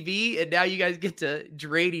the EV, and now you guys get to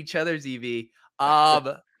drain each other's EV. I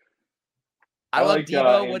love like,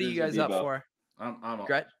 Debo. What are Andrews you and guys up Debo. for? I'm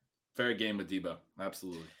Gret? very game with Debo.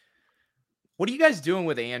 Absolutely. What are you guys doing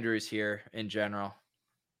with Andrews here in general?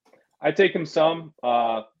 I take him some,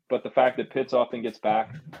 but the fact that Pitts often gets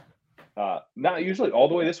back, not usually all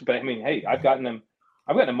the way this, but I mean, hey, I've gotten him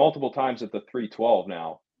multiple times at the 312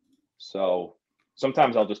 now. So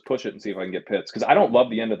sometimes I'll just push it and see if I can get Pitts because I don't love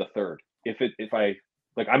the end of the third.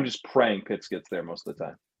 I'm just praying Pitts gets there most of the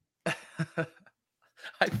time.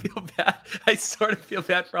 I feel bad. I sort of feel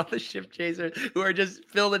bad for all the ship chasers who are just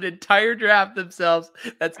filling an entire draft themselves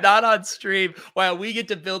that's not on stream while we get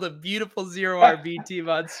to build a beautiful zero RB team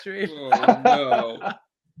on stream. Oh no.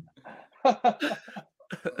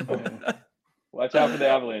 Watch out for the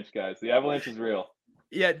Avalanche, guys. The Avalanche is real.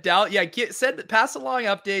 Yeah, pass along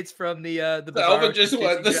updates from the Alvin bizarre just ship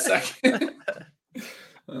went the chasing draft. second.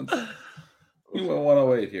 We went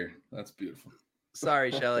 108 here. That's beautiful.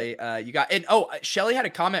 Sorry, Shelly. Shelly had a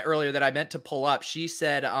comment earlier that I meant to pull up. She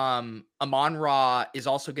said Amon-Ra is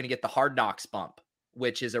also going to get the Hard Knocks bump,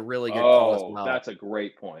 which is a really good call as well. That's a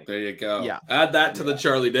great point. There you go. Yeah. Add that to the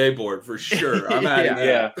Charlie Day board for sure. I'm adding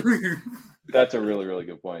Yeah. that. That's a really, really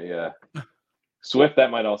good point. Yeah. Swift,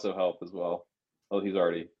 that might also help as well. Well,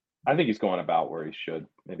 I think he's going about where he should.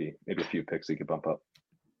 Maybe a few picks he could bump up.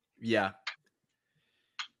 Yeah.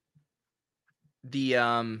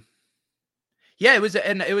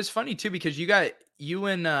 It was funny too because you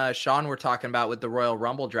and Sean were talking about with the Royal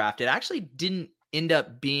Rumble draft. It actually didn't end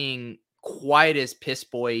up being quite as piss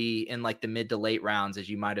boy-y in like the mid to late rounds as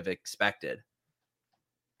you might have expected.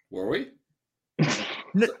 Were we?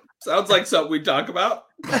 Sounds like something we talk about.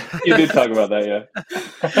 You did talk about that, yeah.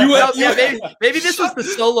 Maybe this was the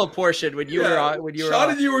solo portion when you were on. When you were Sean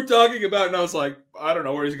on. and you were talking about, and I was like, I don't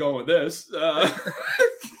know where he's going with this.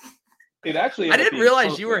 It actually. I didn't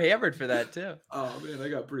realize you were hammered for that too. Oh man, I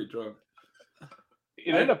got pretty drunk.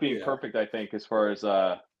 It ended up being perfect, I think, as far as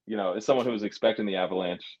as someone who was expecting the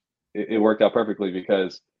Avalanche, it worked out perfectly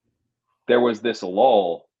because there was this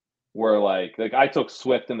lull where like I took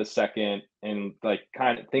Swift in the second and like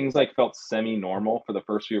kind of things like felt semi-normal for the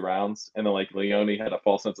first few rounds, and then like Leone had a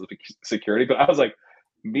false sense of security. But I was like,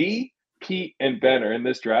 me, Pete, and Ben are in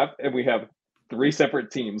this draft, and we have 3 separate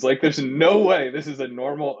teams. Like, there's no way this is a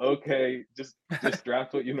normal, okay, just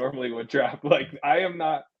draft what you normally would draft. Like, I'm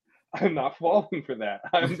not falling for that.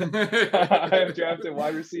 I am drafting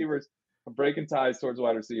wide receivers. I'm breaking ties towards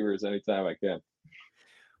wide receivers anytime I can.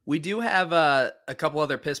 We do have a couple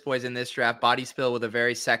other piss boys in this draft. Body Spill with a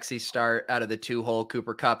very sexy start out of the 2-hole.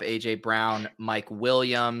 Cooper Kupp, AJ Brown, Mike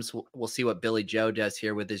Williams. We'll see what Billy Joe does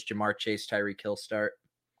here with his Jamar Chase, Tyreek Hill start.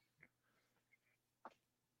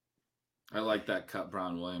 I like that Cup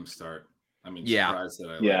Brown Williams start. I mean, Yeah. surprised that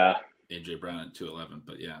I like AJ Brown at 211,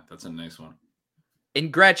 but yeah, that's a nice one.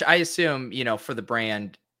 And Gretch, I assume, for the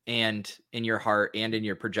brand and in your heart and in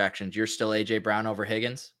your projections, you're still AJ Brown over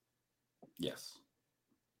Higgins? Yes.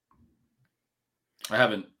 I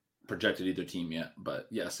haven't projected either team yet, but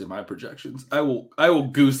yes, in my projections, I will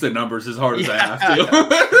goose the numbers as hard as I have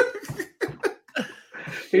to.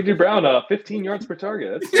 AJ Brown, 15 yards per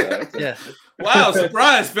target. That's Wow,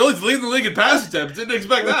 surprise. Philly's leading the league in pass attempts. Didn't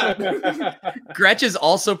expect that. Gretch is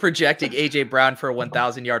also projecting AJ Brown for a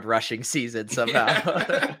 1,000-yard rushing season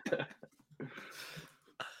somehow.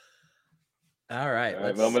 All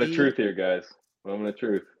right. Moment of truth here, guys. Moment of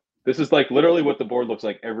truth. This is like literally what the board looks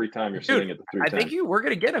like every time you're sitting at the 310. I think we're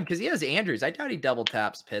going to get him because he has Andrews. I doubt he double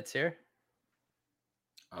taps Pitts here.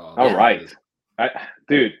 All right.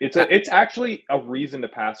 Dude, it's actually a reason to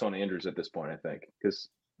pass on Andrews at this point, I think, because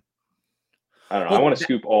I don't know. I want to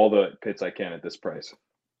scoop all the Pitts I can at this price.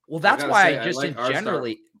 Well, that's why I just like our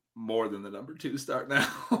generally more than the number 2 start now.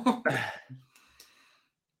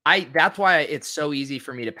 That's why it's so easy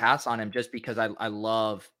for me to pass on him, just because I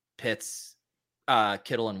love Pitts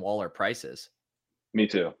Kittle and Waller prices. Me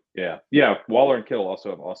too. Yeah. Yeah. Waller and Kittle also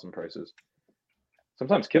have awesome prices.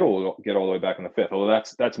 Sometimes Kittle will get all the way back in the 5th, although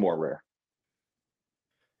that's more rare.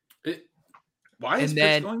 Why is And Pitts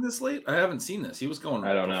then- going this late? I haven't seen this. He was going.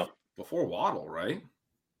 I don't know. Before Waddle, right?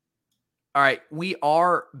 All right, we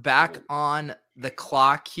are back on the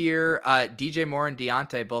clock here. DJ Moore and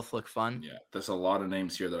Deontay both look fun. Yeah, there's a lot of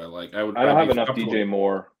names here that I like. I don't have enough DJ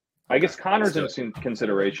Moore. I guess Connor's in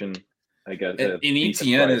consideration. I guess. And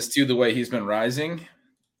ETN is too the way he's been rising.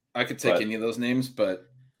 I could take any of those names, but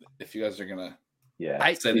if you guys are gonna say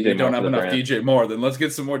that you don't have enough DJ Moore, then let's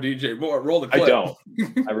get some more DJ Moore. Roll the clip. I don't.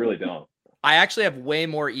 I really don't. I actually have way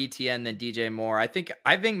more ETN than DJ Moore. I think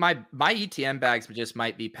my ETN bags just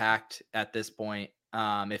might be packed at this point.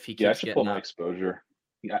 If he keeps getting up. Exposure.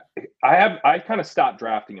 Yeah, I kind of stopped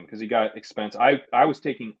drafting him because he got expensive. I was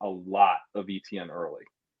taking a lot of ETN early.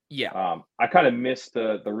 Yeah. I kind of missed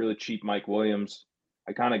the really cheap Mike Williams.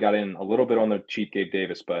 I kind of got in a little bit on the cheap Gabe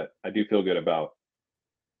Davis, but I do feel good about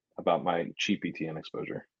my cheap ETN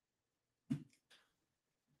exposure.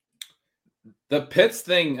 The Pitts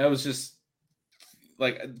thing, I was just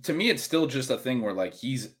like, to me, it's still just a thing where like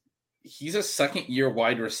he's a second-year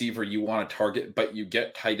wide receiver you want to target, but you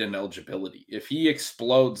get tight end eligibility. If he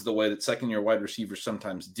explodes the way that second-year wide receivers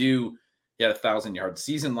sometimes do, he had a 1,000-yard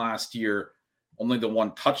season last year, only the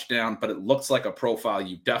 1 touchdown, but it looks like a profile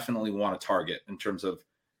you definitely want to target in terms of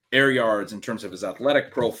air yards, in terms of his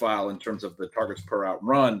athletic profile, in terms of the targets per out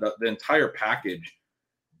run, the entire package.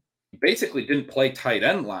 He basically didn't play tight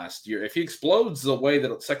end last year. If he explodes the way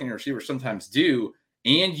that second-year receivers sometimes do,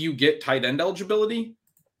 and you get tight end eligibility,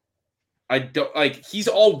 I don't like. He's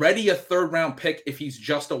already a 3rd-round pick if he's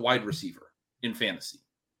just a wide receiver in fantasy.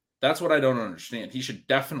 That's what I don't understand. He should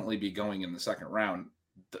definitely be going in the 2nd round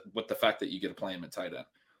with the fact that you get to play him at tight end.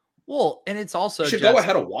 Well, and it's also he should go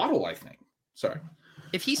ahead of Waddle, I think. Sorry.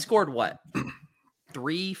 If he scored what?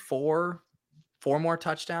 3, 4 more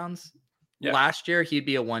touchdowns last year, he'd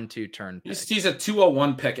be a 1-2 turn pick. He's a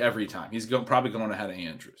 201 pick every time. He's probably going ahead of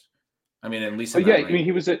Andrews. I mean, at least. I mean,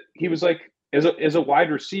 he was like as a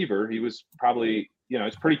wide receiver, he was probably,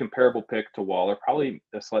 it's a pretty comparable pick to Waller, probably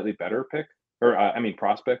a slightly better pick or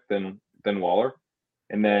prospect than Waller.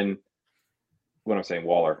 And then when I'm saying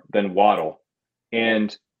Waller, then Waddle,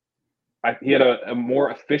 and he had a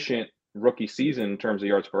more efficient rookie season in terms of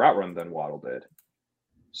yards per out run than Waddle did.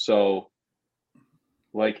 So,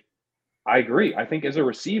 like, I agree. I think as a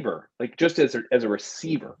receiver, like just as a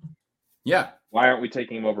receiver, why aren't we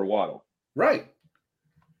taking him over Waddle? Right.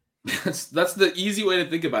 That's the easy way to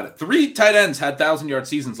think about it. 3 tight ends had 1,000-yard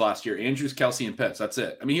seasons last year: Andrews, Kelsey, and Pitts. That's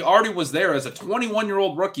it. I mean, he already was there as a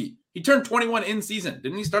 21-year-old rookie. He turned 21 in season.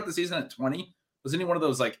 Didn't he start the season at 20? Wasn't he one of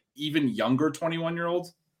those like even younger 21-year-olds,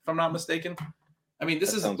 if I'm not mistaken? I mean,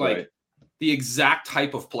 this is like the exact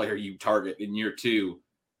type of player you target in year 2.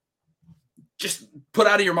 Just put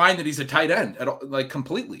out of your mind that he's a tight end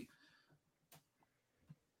completely.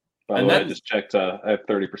 By the way, I just checked. I have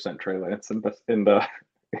 30% Trey Lance on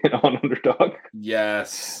Underdog.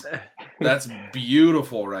 Yes, that's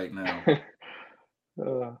beautiful right now.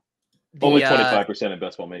 Only 25% in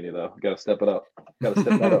Best Ball Mania, though. Got to step it up. Got to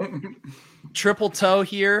step that up. Triple toe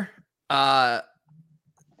here. Najee,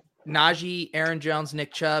 Aaron Jones,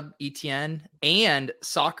 Nick Chubb, ETN, and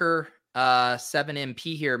soccer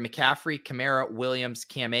 7MP here. McCaffrey, Kamara, Williams,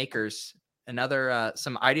 Cam Akers. Another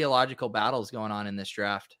some ideological battles going on in this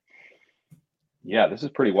draft. Yeah, this is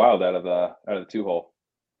pretty wild out of the 2-hole.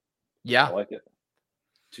 Yeah, I like it.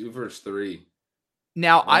 2 versus 3.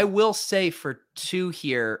 Now I will say for 2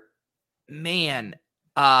 here, man,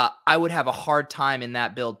 I would have a hard time in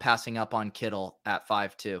that build passing up on Kittle at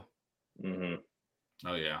 5-2. Mm-hmm.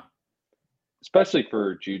 Oh yeah, especially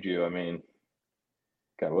for Juju. I mean,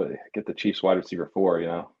 God, get the Chiefs wide receiver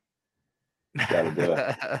 4. Got to do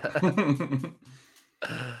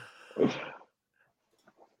it.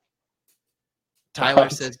 Tyler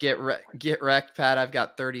says, "Get wrecked, Pat. I've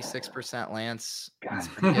got 36% Lance. That's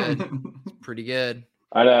pretty good. Pretty good."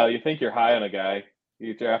 I know. You think you're high on a guy.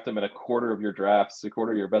 You draft him in a quarter of your drafts, a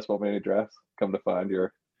quarter of your Best Ball Mania drafts. Come to find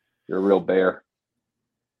you're a real bear.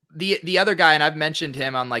 The other guy, and I've mentioned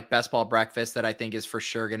him on like Best Ball Breakfast, that I think is for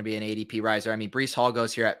sure going to be an ADP riser. I mean, Breece Hall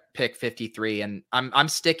goes here at pick 53, and I'm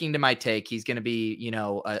sticking to my take. He's going to be,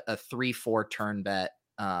 a 3-4 turn bet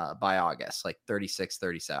by August, like 36,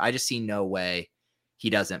 37. I just see no way he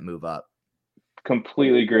doesn't move up.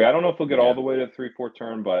 Completely agree. I don't know if he'll get all the way to the 3-4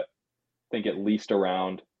 turn, but I think at least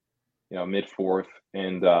around, mid 4th.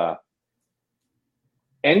 And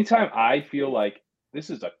anytime I feel like this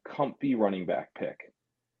is a comfy running back pick,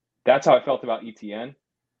 that's how I felt about ETN.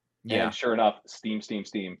 Yeah. And sure enough, steam.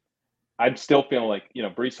 I'm still feeling like,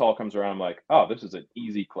 Breece Hall comes around. I'm like, oh, this is an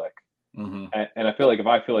easy click. Mm-hmm. And I feel like if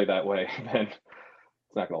I feel like that way, then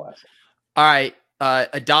it's not going to last. All right.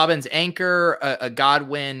 A Dobbins anchor, a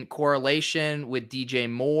Godwin correlation with DJ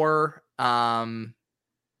Moore. What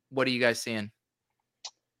are you guys seeing?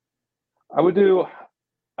 I would do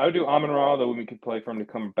Amon-Ra, though we could play for him to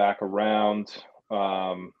come back around.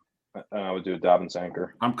 And I would do a Dobbins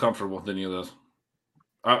anchor. I'm comfortable with any of those.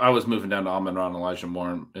 I was moving down to Amon-Ra and Elijah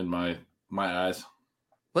Moore in my eyes.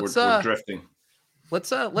 We're drifting.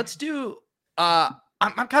 Let's do.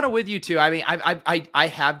 I'm kind of with you too. I mean, I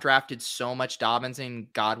have drafted so much Dobbins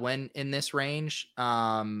and Godwin in this range.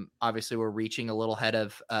 Obviously, we're reaching a little ahead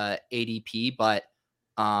of ADP, but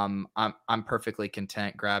I'm perfectly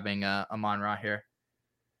content grabbing Amon-Ra here.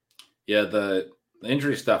 Yeah, the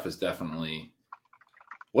injury stuff is definitely.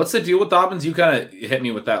 What's the deal with Dobbins? You kind of hit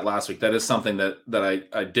me with that last week. That is something that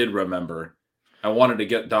I did remember. I wanted to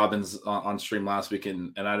get Dobbins on stream last week,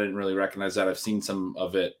 and I didn't really recognize that. I've seen some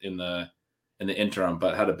of it in the interim,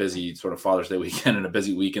 but had a busy sort of Father's Day weekend and a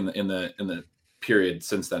busy week in the period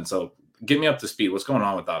since then. So get me up to speed. What's going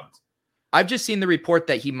on with Dobbins? I've just seen the report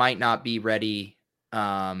that he might not be ready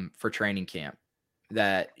for training camp.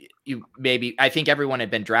 That I think everyone had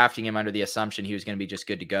been drafting him under the assumption he was going to be just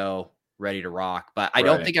good to go, ready to rock. But I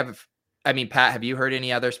don't think Pat, have you heard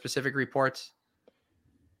any other specific reports?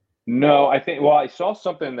 No, I saw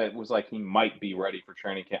something that was like he might be ready for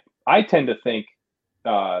training camp. I tend to think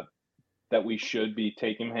that we should be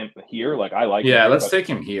taking him here. Like I like. Yeah, let's take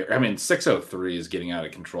him here. I mean, 603 is getting out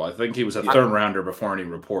of control. I think he was a third rounder before any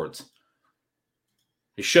reports.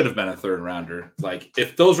 He should have been a third rounder. Like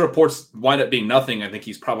if those reports wind up being nothing, I think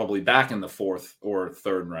he's probably back in the fourth or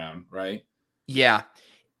third round, right? Yeah.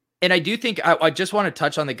 And I do think I just want to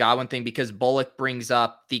touch on the Godwin thing because Bullock brings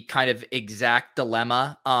up the kind of exact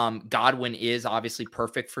dilemma. Godwin is obviously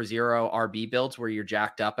perfect for 0 RB builds where you're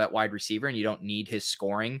jacked up at wide receiver and you don't need his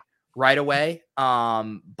scoring right away.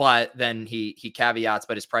 But then he caveats,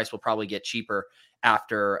 but his price will probably get cheaper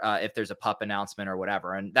after if there's a pup announcement or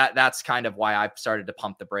whatever. And that's kind of why I've started to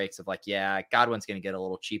pump the brakes of like, yeah, Godwin's going to get a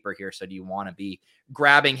little cheaper here. So do you want to be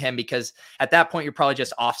grabbing him? Because at that point, you're probably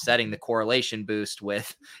just offsetting the correlation boost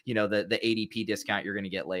with, the ADP discount you're going to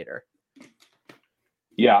get later.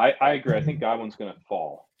 Yeah, I agree. I think Godwin's going to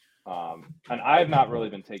fall. And I've not really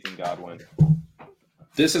been taking Godwin.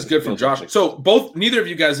 This is good from Josh. So neither of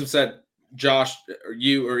you guys have said, Josh, or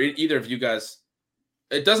you, or either of you guys,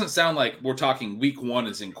 it doesn't sound like we're talking week 1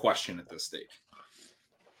 is in question at this stage.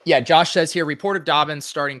 Yeah, Josh says here, report of Dobbins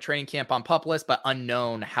starting training camp on PUP list, but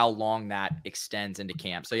unknown how long that extends into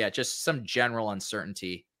camp. So yeah, just some general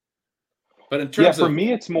uncertainty. But in terms for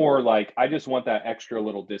me, it's more like I just want that extra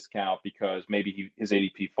little discount because maybe his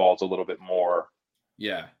ADP falls a little bit more.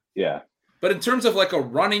 Yeah. Yeah. But in terms of like a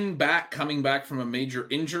running back coming back from a major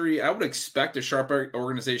injury, I would expect a sharp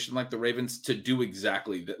organization like the Ravens to do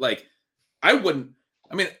exactly that. Like,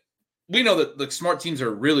 we know that the smart teams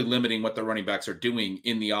are really limiting what the running backs are doing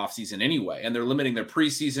in the offseason anyway, and they're limiting their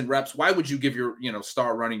preseason reps. Why would you give your,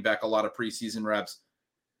 star running back a lot of preseason reps?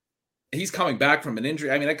 He's coming back from an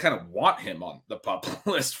injury. I mean, I kind of want him on the PUP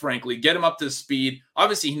list, frankly. Get him up to speed.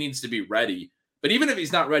 Obviously, he needs to be ready. But even if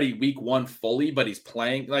he's not ready week 1 fully, but he's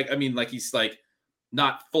playing, he's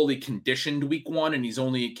not fully conditioned week 1, and he's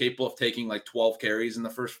only capable of taking 12 carries in the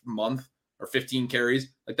first month or 15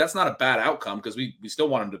 carries. That's not a bad outcome because we still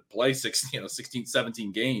want him to play 16,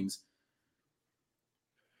 17 games.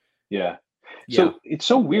 Yeah. So it's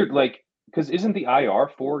so weird, because isn't the IR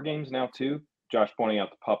 4 games now too? Josh pointing out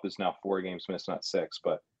the PUP is now 4 games missed, not 6,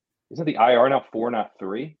 but isn't the IR now 4, not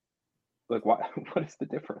 3? What is the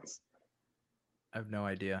difference? I have no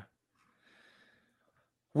idea.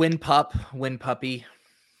 Win pup, win puppy.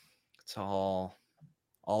 It's all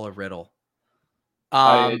a riddle.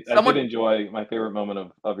 I did enjoy my favorite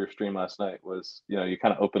moment of your stream last night was, you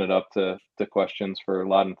kind of open it up to questions for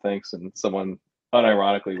Laden Thinks, and someone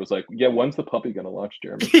unironically was like, yeah, when's the puppy going to launch,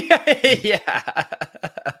 Jeremy? Yeah.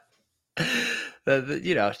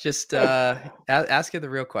 Just ask it the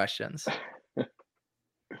real questions.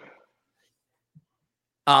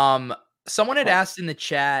 Someone had asked in the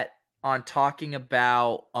chat on talking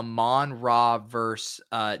about Amon-Ra versus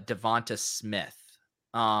Devonta Smith.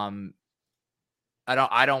 I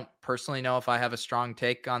don't personally know if I have a strong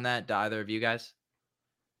take on that. Do either of you guys?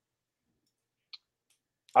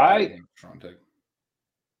 I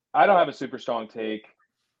don't have a super strong take.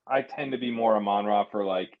 I tend to be more Amon-Ra for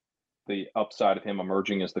the upside of him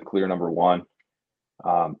emerging as the clear number 1.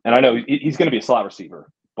 And I know he's going to be a slot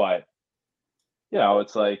receiver, but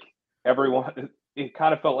it's everyone. It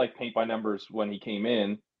kind of felt like paint by numbers when he came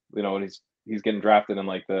in. And he's he's getting drafted in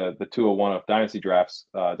like the 201 of dynasty drafts,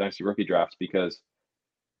 dynasty rookie drafts, because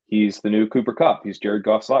he's the new Cooper Kupp. He's Jared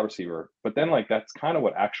Goff's slot receiver. But then like that's kind of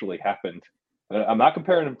what actually happened. I'm not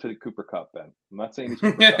comparing him to Cooper Kupp, Ben. I'm not saying he's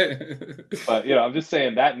Cooper Kupp. But I'm just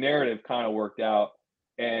saying that narrative kind of worked out.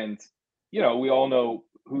 And we all know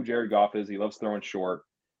who Jared Goff is. He loves throwing short.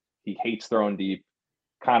 He hates throwing deep.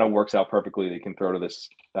 Kind of works out perfectly. They can throw to this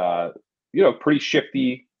pretty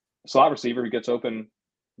shifty slot receiver who gets open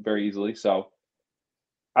very easily. So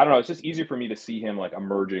I don't know. It's just easier for me to see him like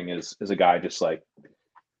emerging as a guy just like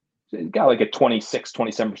got like a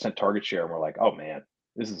 27% target share. And we're like, oh man,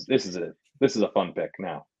 this is a fun pick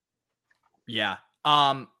now. Yeah.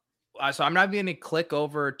 So I'm not going to click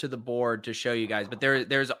over to the board to show you guys, but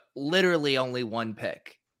there's literally only one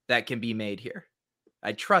pick that can be made here.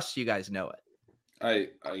 I trust you guys know it.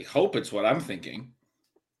 I hope it's what I'm thinking.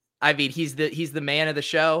 I mean, he's the man of the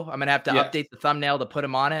show. I'm gonna have to update the thumbnail to put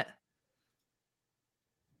him on it.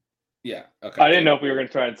 Yeah. Okay. I didn't know if we were gonna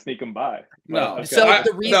try and sneak him by. No. Okay. So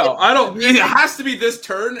the reason, I don't. It has to be this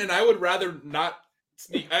turn, and I would rather not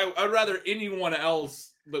sneak. I'd rather anyone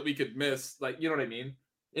else that we could miss. Like, you know what I mean?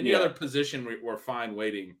 Any other position, we're fine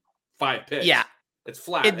waiting 5 picks. Yeah. It's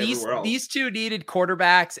flat and everywhere else. These two needed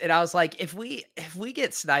quarterbacks, and I was like, if we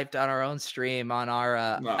get sniped on our own stream on our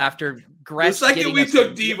after Gretsch, the second we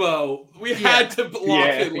took Deebo, we had to lock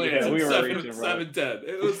in Lance we at were 7-10.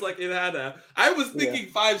 It was like it had a. I was thinking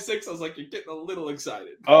 5-6. I was like, you're getting a little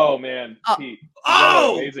excited. Oh man, Pete!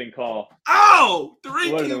 Amazing call! 3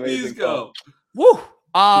 QBs go. Woo!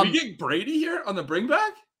 We get Brady here on the bring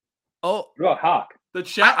back. Oh, Hawk. The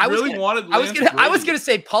chat wanted. I was gonna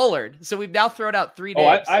say Pollard. So we've now thrown out 3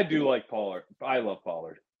 names. I do like Pollard. I love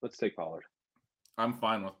Pollard. Let's take Pollard. I'm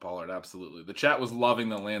fine with Pollard. Absolutely. The chat was loving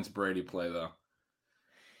the Lance Brady play though.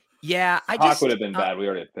 Yeah, Hawk would have been bad. We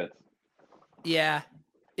already had Pitts. Yeah,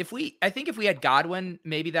 I think if we had Godwin,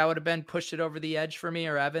 maybe that would have been pushed it over the edge for me,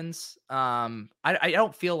 or Evans. I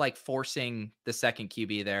don't feel like forcing the second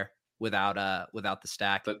QB there without the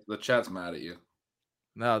stack. The chat's mad at you.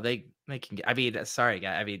 No, they can get. I mean, sorry,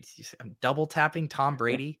 guy. I mean, I'm double tapping Tom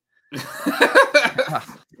Brady.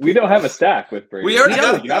 We don't have a stack with Brady. We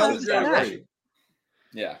already got a stack.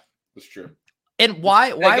 Yeah, that's true. And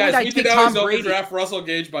why would I take Tom Brady? Draft Russell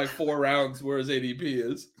Gage by 4 rounds, where his ADP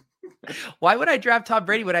is. Why would I draft Tom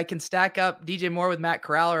Brady when I can stack up DJ Moore with Matt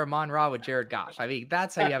Corral or Amon Ra with Jared Goff? I mean,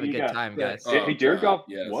 that's how you have a good time, guys. Jared Goff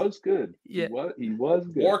was good. Yeah, he was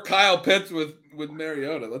good. Or Kyle Pitts with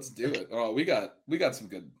Mariota. Let's do it. Oh, we got some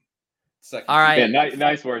good second. All right,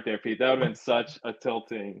 nice work there, Pete. That would have been such a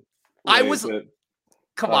tilting.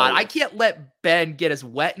 Come on, I can't let Ben get us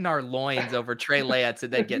wet in our loins over Trey Lance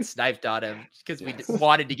and then get sniped on him because we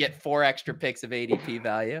wanted to get 4 extra picks of ADP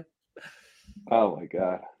value. Oh my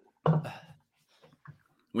god.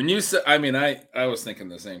 When you said, I mean, I was thinking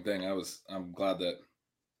the same thing. I'm glad that,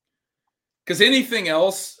 because anything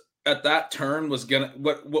else at that turn was gonna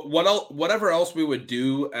whatever else we would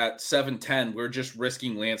do at 7-10, we're just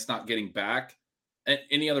risking Lance not getting back. And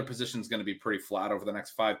any other position is going to be pretty flat over the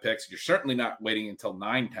next 5 picks. You're certainly not waiting until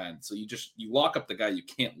 9-10. So you lock up the guy you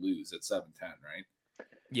can't lose at 7-10, right?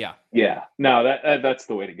 Yeah. Yeah. No, that's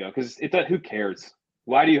the way to go, because who cares?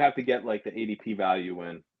 Why do you have to get like the ADP value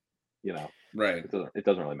when, right? It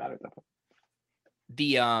doesn't really matter at that point.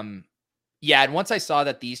 And once I saw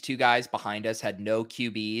that these two guys behind us had no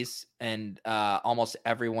QBs and almost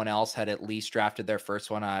everyone else had at least drafted their first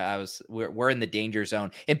one, we're in the danger zone.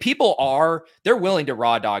 And they're willing to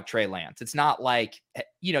raw dog Trey Lance. It's not like,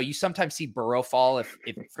 you sometimes see Burrow fall if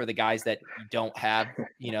for the guys that don't have,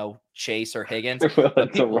 Chase or Higgins. They're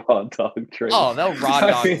willing to raw dog Trey. Oh, they'll raw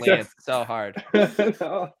dog Lance so hard.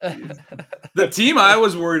 The team I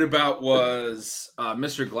was worried about was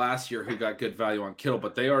Mr. Glacier, who got good value on Kittle,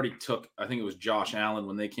 but they already took, I think it was Josh Allen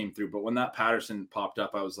when they came through. But when that Patterson popped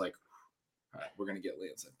up, I was like, all right, we're going to get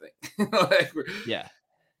Lance, I think. Yeah.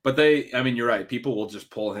 But you're right. People will just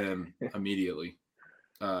pull him immediately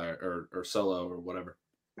or solo or whatever.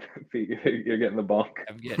 You're getting the bonk.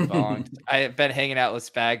 I'm getting bonked. I've been hanging out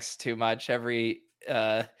with Spags too much. Every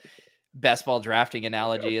best ball drafting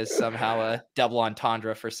analogy is somehow a double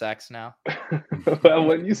entendre for sex now. Well,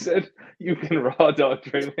 when you said you can raw dog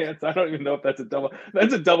Trey Lance, I don't even know if that's a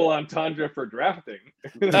double entendre for drafting.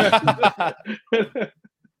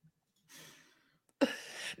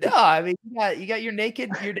 No, I mean you got your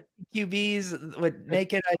QBs with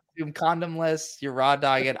naked, I assume condomless, your raw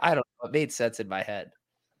dog, and I don't know. It made sense in my head.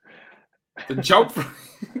 The jump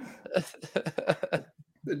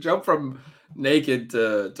from naked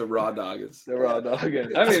to raw dog is the raw dog. I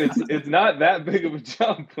mean, it's not that big of a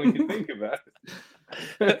jump when you think about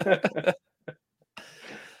it.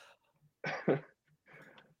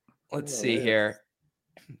 Let's see here.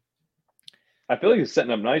 I feel like he's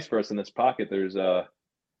setting up nice for us in this pocket. There's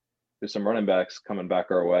some running backs coming back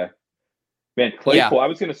our way. Man, Claypool. I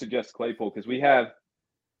was going to suggest Claypool because we have,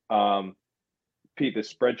 Pete,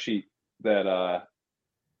 this spreadsheet that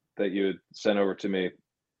you had sent over to me.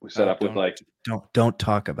 We set up with like. Don't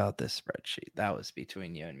talk about this spreadsheet. That was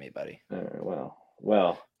between you and me, buddy. Well,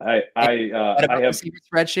 I have the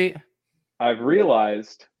spreadsheet. I've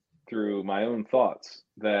realized through my own thoughts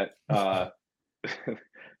that that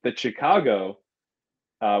Chicago,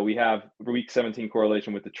 we have week 17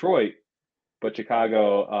 correlation with Detroit, but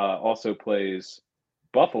Chicago also plays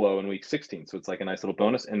Buffalo in week 16. So it's like a nice little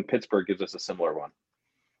bonus. And Pittsburgh gives us a similar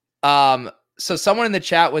one. So someone in the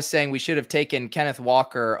chat was saying we should have taken Kenneth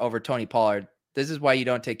Walker over Tony Pollard. This is why you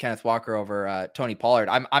don't take Kenneth Walker over Tony Pollard.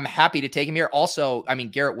 I'm happy to take him here. Also, I mean,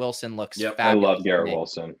 Garrett Wilson looks fabulous. I love Garrett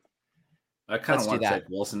Wilson. I kind of want to take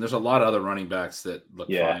Wilson. There's a lot of other running backs that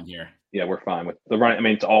look fine here. Yeah, we're fine with the run. I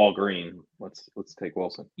mean, it's all green. Let's take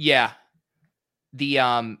Wilson. Yeah.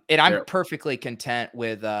 And I'm perfectly content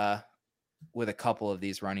with a couple of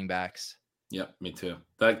these running backs. Yep, me too.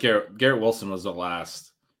 That Garrett Wilson was the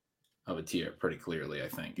last of a tier pretty clearly, I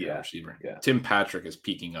think. Receiver. Yeah. Tim Patrick is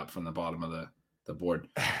peeking up from the bottom of the board.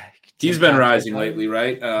 He's been rising lately,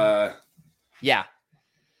 right? Yeah.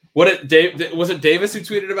 Was it Davis who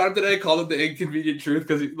tweeted about him today? Called it the inconvenient truth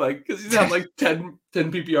because he's had like 10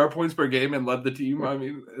 PPR points per game and led the team. I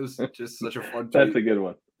mean, it was just such a fun tweet. That's a good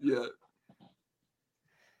one. Yeah.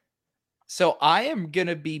 So I am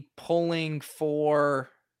gonna be pulling for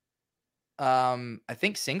I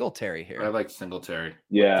think Singletary here. I like Singletary.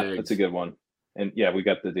 Yeah, that's a good one. And yeah, we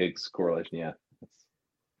got the Diggs correlation. Yeah. That's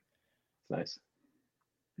nice.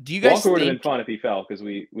 Do you guys Walker would have been fun if he fell because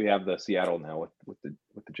we have the Seattle now with the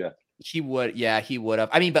Jets. He would have.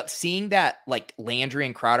 I mean, but seeing that like Landry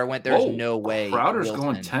and Crowder went, there's no way Crowder's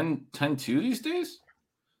going 10-2 these days.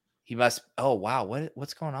 He must. Oh wow,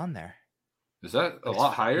 what's going on there? Is that a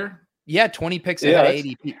lot higher? Yeah, 20 picks ahead of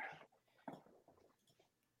ADP.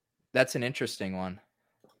 That's an interesting one.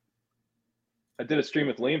 I did a stream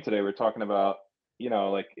with Liam today. We were talking about,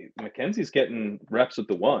 like McKenzie's getting reps with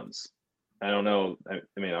the ones. I don't know. I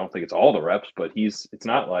mean, I don't think it's all the reps, but it's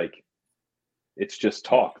not like it's just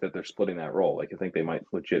talk that they're splitting that role. Like I think they might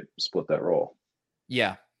legit split that role.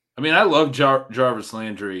 Yeah. I mean, I love Jarvis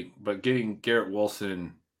Landry, but getting Garrett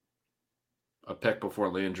Wilson a pick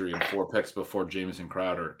before Landry and 4 picks before Jamison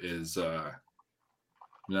Crowder is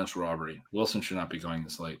that's robbery. Wilson should not be going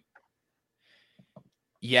this late.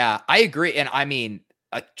 Yeah, I agree. And I mean,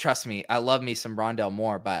 trust me, I love me some Rondell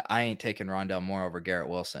Moore, but I ain't taking Rondell Moore over Garrett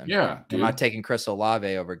Wilson. Yeah, dude. I'm not taking Chris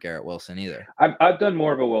Olave over Garrett Wilson either. I've done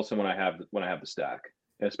more of a Wilson when I have the stack,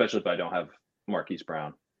 especially if I don't have Marquise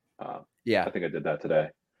Brown. Yeah, I think I did that today.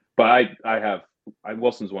 But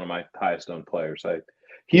Wilson's one of my highest owned players.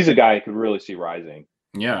 He's a guy I could really see rising.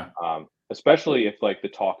 Yeah. Especially if like the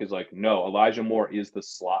talk is like, no, Elijah Moore is the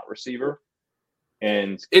slot receiver,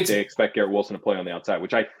 and they expect Garrett Wilson to play on the outside,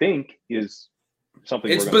 which I think is something.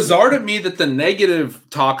 It's bizarre to me that the negative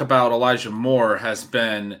talk about Elijah Moore has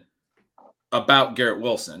been about Garrett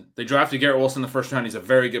Wilson. They drafted Garrett Wilson the first round. He's a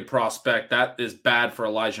very good prospect. That is bad for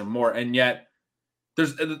Elijah Moore, and yet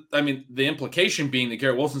the implication being that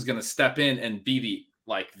Garrett Wilson's going to step in and be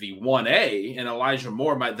the 1A, and Elijah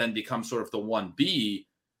Moore might then become sort of the 1B,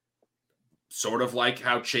 sort of like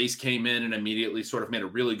how Chase came in and immediately sort of made a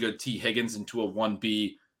really good T. Higgins into a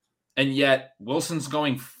 1B. And yet Wilson's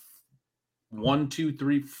going 1, 2,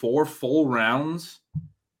 3, 4 full rounds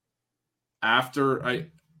after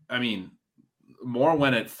I mean, Moore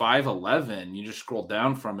went at 5'11". You just scroll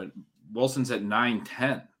down from it. Wilson's at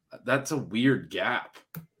 9'10". That's a weird gap.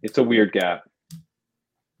 It's a weird gap.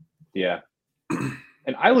 Yeah.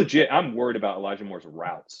 And I'm worried about Elijah Moore's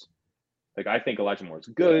routes. Like, I think Elijah Moore's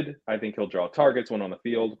good. I think he'll draw targets when on the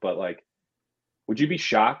field. But, would you be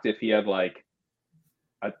shocked if he had,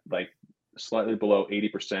 slightly below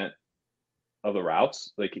 80% of the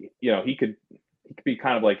routes? He could be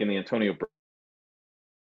kind of like in the Antonio Brown.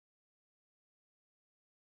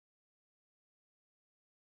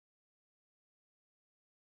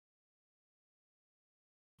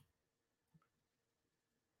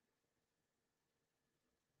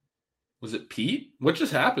 Was it Pete? What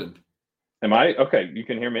just happened? Am I okay? You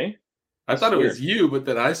can hear me? I thought it was you, but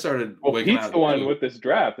then I started. Well, Pete's the one with this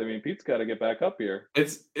draft. I mean, Pete's got to get back up here.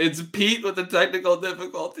 It's Pete with the technical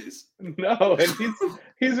difficulties. No, and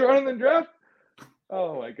he's running the draft.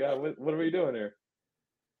 Oh my God, what are we doing here?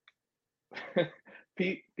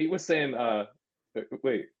 Pete was saying,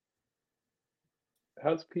 wait,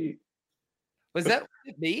 how's Pete? Was that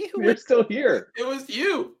me? You're still here. It was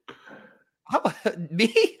you.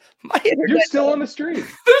 Me? My internet. You're still on the stream.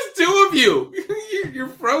 There's two of you. You're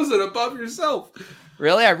frozen above yourself.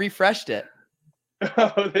 Really? I refreshed it.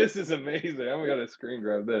 Oh, this is amazing. I'm gonna screen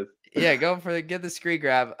grab this. Yeah, get the screen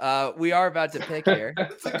grab. We are about to pick here.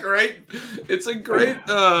 It's a great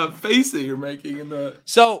face that you're making in the.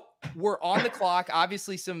 So we're on the clock.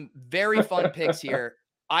 Obviously, some very fun picks here.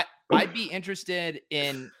 I'd be interested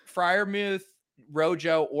in Freiermuth,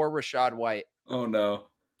 Rojo, or Rachaad White. Oh no.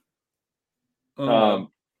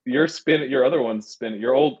 No. You're spinning. Your other one's spinning.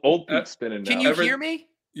 Your old Pete's spinning. Can now. you hear me?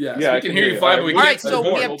 Yes, Yeah, we I can can hear hear you you. fine. All But we All can't right, see the so we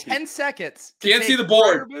board. have 10 seconds. to Can't see take the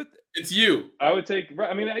board. Freiermuth. It's you. I would take.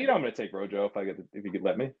 I mean, I'm gonna take Rojo if you could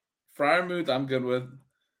let me. Freiermuth, I'm good with.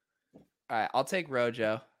 All right, I'll take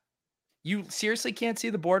Rojo. You seriously can't see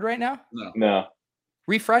the board right now? No.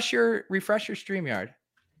 Refresh your StreamYard.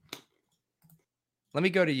 Let me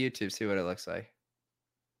go to YouTube, see what it looks like.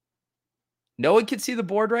 No one can see the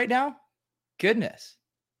board right now? Goodness.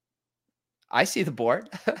 I see the board.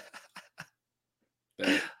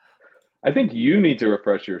 I think you need to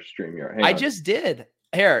refresh your stream. Hang I on. just did.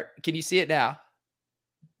 Here, can you see it now?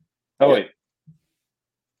 Oh wait,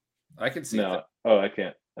 I can see. no. Oh, I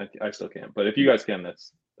can't. I still can't. But if you guys can,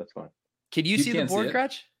 that's fine. Can you You see the can't see board, it?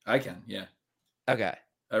 Crutch? I can. Yeah. Okay.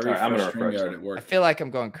 I right, I'm gonna refresh refresh StreamYard it. at I work. feel like I'm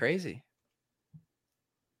going crazy.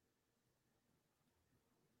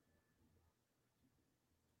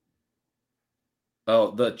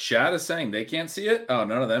 Oh, the chat is saying they can't see it. Oh,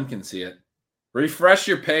 none of them can see it. Refresh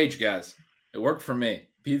your page, guys. It worked for me.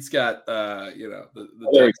 Pete's got the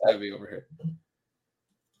There we text go. heavy over here.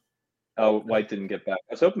 Oh, White didn't get back.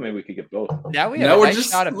 I was hoping maybe we could get both. Now we Now have a we're nice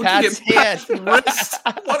just shot of looking Pat's at Pat's hand. wrist.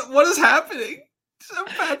 What is happening?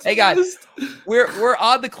 Pat's Hey, guys. wrist. We're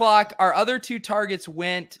on the clock. Our other two targets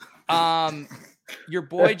went. Your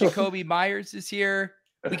boy Jacoby Myers is here.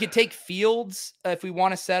 We could take Fields if we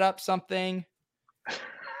want to set up something.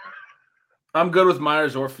 I'm good with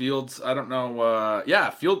Myers or Fields. I don't know.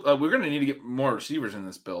 Field. We're gonna need to get more receivers in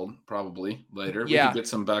this build probably later. We Yeah. could get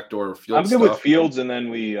some backdoor Fields. I'm good with stuff. Fields, and then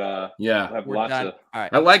we Yeah, have We're lots done. of. All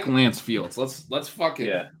right. I like Lance Fields. Let's fucking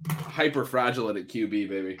Yeah. hyper fragile it at QB,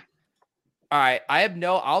 baby. All right.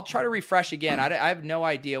 I'll try to refresh again. I have no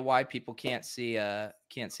idea why people can't see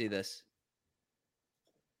this.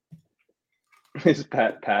 His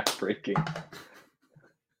pack breaking.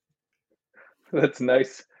 That's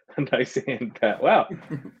nice. A nice hand pat. Wow.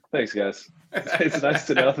 Thanks, guys. It's nice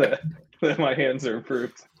to know that my hands are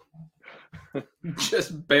improved.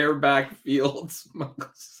 Just bareback Fields.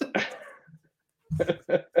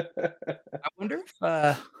 I wonder if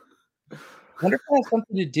it has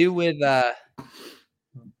something to do with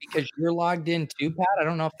because you're logged in too, Pat. I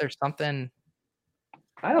don't know if there's something.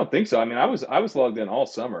 I don't think so. I mean, I was logged in all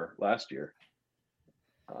summer last year.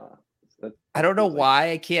 I don't know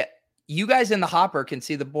why I can't. You guys in the hopper can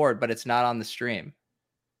see the board, but it's not on the stream.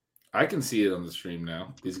 I can see it on the stream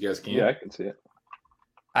now. These guys can't. Yeah, I can see it.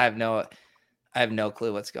 I have no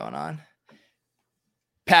clue what's going on.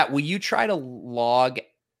 Pat, will you try to log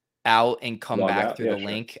out and come Log back out? through Yeah, the sure.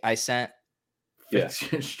 link I sent?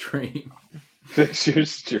 Fix your stream. Fix your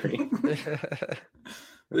stream.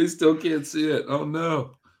 They still can't see it. Oh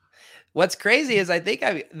no. What's crazy is I think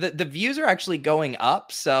the views are actually going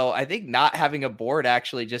up, so I think not having a board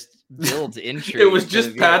actually just builds intrigue. It was to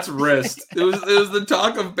just the Pat's wrist. It was the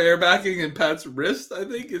talk of barebacking and Pat's wrist. I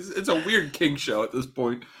think it's a weird king show at this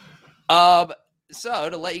point. So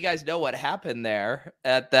to let you guys know what happened there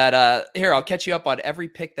at that, here I'll catch you up on every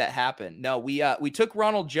pick that happened. No, we took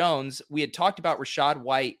Ronald Jones. We had talked about Rachaad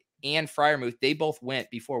White and Freiermuth. They both went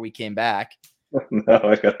before we came back. No,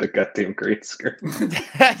 I got the goddamn green screen.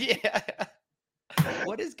 Yeah.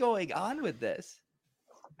 What is going on with this?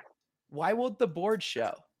 Why won't the board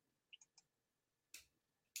show?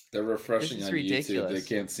 They're refreshing This is on YouTube. ridiculous.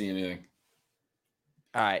 They can't see anything.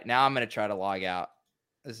 All right, now I'm gonna try to log out.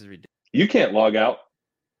 This is ridiculous. You can't log out.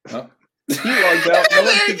 Oh. He logs out. No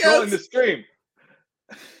one's There he controlling goes. the stream.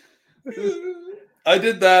 I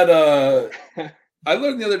did that. I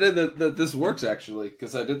learned the other day that this works actually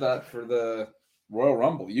because I did that for the Royal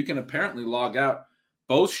Rumble. You can apparently log out.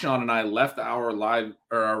 Both Sean and I left our live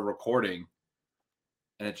or our recording,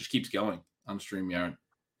 and it just keeps going on StreamYard.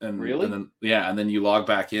 And Really? And then you log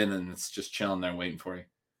back in, and it's just chilling there waiting for you.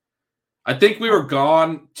 I think we were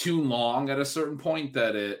gone too long at a certain point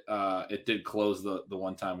that it did close the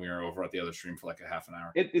one time we were over at the other stream for like a half an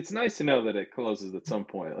hour. It's nice to know that it closes at some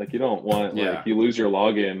point. Like you don't want Yeah. like you lose your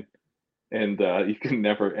login and you can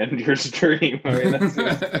never end your stream. I mean that's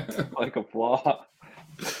like a flaw.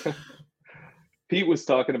 Pete was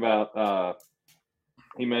talking about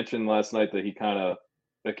he mentioned last night that he kind of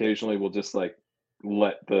occasionally will just like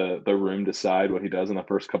let the room decide what he does in the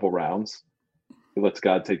first couple rounds. He lets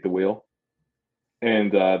God take the wheel,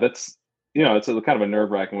 and that's it's a kind of a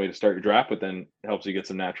nerve-wracking way to start your draft, but then it helps you get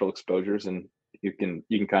some natural exposures, and you can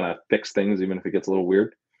kind of fix things even if it gets a little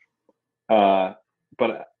weird. But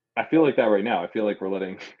I feel like that right now. I feel like we're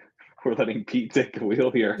letting Pete take the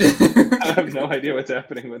wheel here. I have no idea what's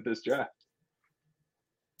happening with this draft.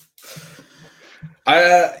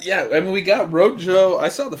 I mean, we got Rojo. I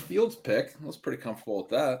saw the Fields pick. I was pretty comfortable with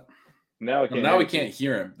that. Now we can't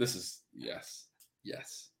hear him. This is yes.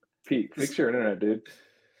 Pete, fix your internet, dude.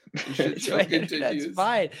 That's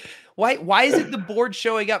fine. Why isn't the board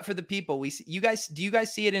showing up for the people? Do you guys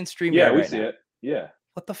see it in StreamYard? Yeah, we see it. Yeah.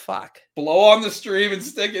 What the fuck? Blow on the stream and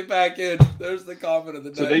stick it back in. There's the comment of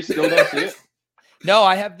the day. So they still don't see it? No,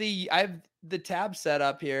 I have the tab set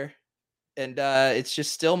up here, and it's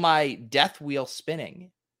just still my death wheel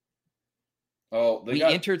spinning. Oh, we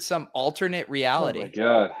entered some alternate reality. Oh my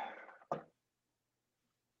god.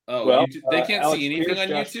 Oh, well, they can't Alex see anything Pierce, on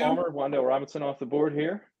Josh YouTube. Palmer, Wandale Robinson off the board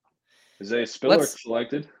here. Isaiah Spiller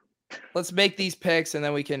selected. Let's make these picks and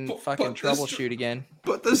then we can fucking troubleshoot again.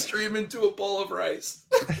 Put the stream into a bowl of rice.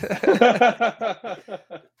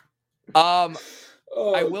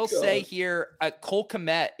 I will say here, Cole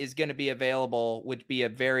Kmet is going to be available, would be a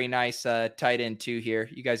very nice tight end too here.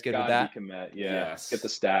 You guys good with that? Kmet, yeah. Yes. Get the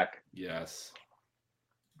stack. Yes.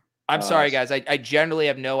 I'm sorry, guys. I generally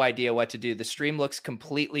have no idea what to do. The stream looks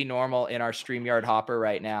completely normal in our StreamYard hopper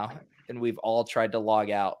right now, and we've all tried to log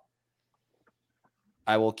out.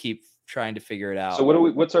 I will keep trying to figure it out. So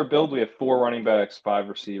what's our build? We have 4 running backs, 5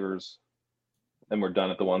 receivers, and we're done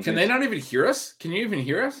at the one. Can they not even hear us? Can you even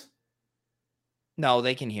hear us? No,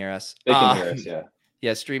 they can hear us. They can hear us, yeah.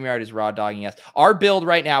 Yeah, StreamYard is raw dogging us. Our build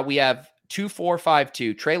right now, we have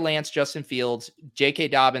 2-4-5-2. Trey Lance, Justin Fields, J.K.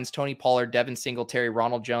 Dobbins, Tony Pollard, Devin Singletary,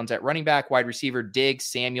 Ronald Jones at running back, wide receiver, Diggs,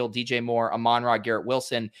 Samuel, DJ Moore, Amon-Ra, Garrett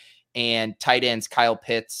Wilson, and tight ends, Kyle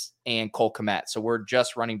Pitts and Cole Kmet. So we're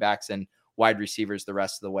just running backs and wide receivers the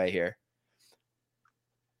rest of the way here.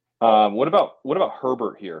 What about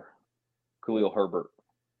Herbert here? Khalil Herbert.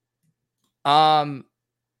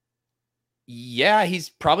 Yeah, he's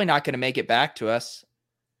probably not going to make it back to us.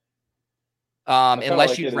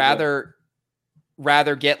 Unless you'd rather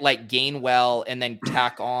get like Gainwell and then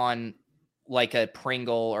tack on like a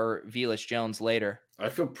Pringle or Velus Jones later. I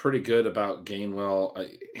feel pretty good about Gainwell.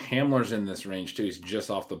 Hamler's in this range too. He's just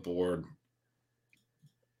off the board.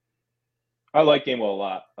 I like Gainwell a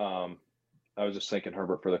lot. I was just thinking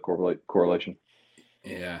Herbert for the correlation.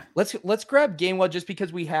 Yeah. Let's grab Gainwell just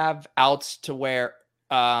because we have outs to where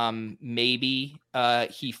maybe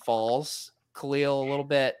he falls Khalil a little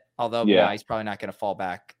bit. Although he's probably not going to fall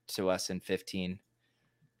back to us in 15.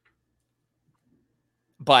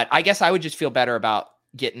 But I guess I would just feel better about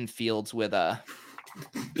getting Fields with a.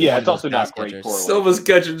 Yeah, it's also not great correlation. Silva's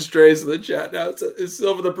catching strays in the chat now. Is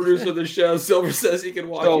Silva the producer of the show? Silva says he can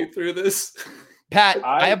walk you through this. Pat,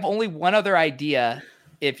 I have only one other idea.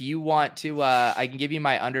 If you want to, I can give you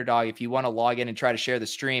my underdog if you want to log in and try to share the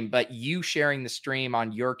stream. But you sharing the stream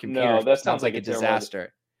on your computer that sounds like a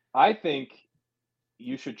disaster. I think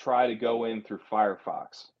you should try to go in through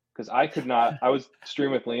Firefox because I could not. I was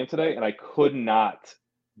streaming with Liam today, and I could not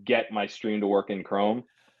get my stream to work in Chrome.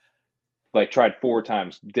 Like tried 4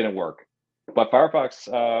 times, didn't work. But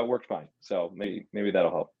Firefox worked fine, so maybe that'll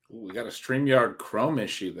help. Ooh, we got a StreamYard Chrome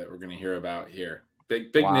issue that we're going to hear about here.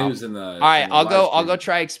 Big news in the. All right, I'll go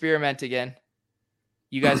try experiment again.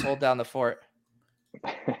 You guys hold down the fort.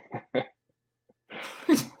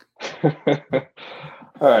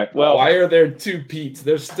 All right. Well, why are there 2 Petes?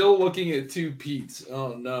 They're still looking at 2 Petes.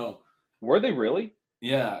 Oh no. Were they really?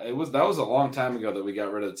 Yeah, that was a long time ago that we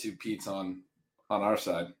got rid of 2 Petes on our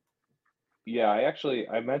side. Yeah,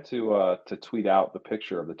 I meant to tweet out the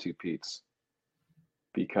picture of the 2 Petes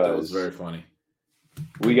because that was very funny.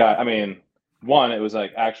 We got. I mean, one, it was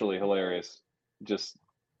like actually hilarious.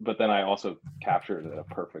 But then I also captured a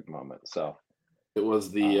perfect moment. So it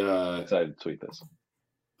was the decided to tweet this.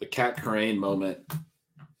 The Cat Crane moment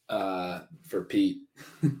for Pete.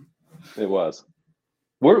 It was.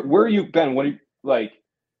 Where you Ben? What do you like?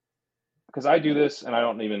 Because I do this and I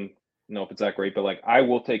don't even know if it's that great, but like I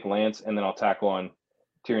will take Lance and then I'll tackle on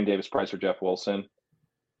Tyrion Davis-Price or Jeff Wilson.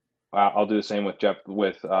 I'll do the same with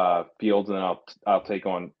Fields, and then I'll take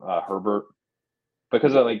on Herbert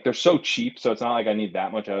because like they're so cheap, so it's not like I need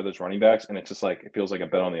that much out of those running backs, and it's just like it feels like a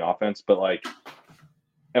bet on the offense. But like,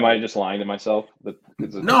 am I just lying to myself?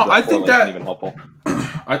 No, I think that even helpful.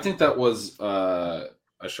 I think that was a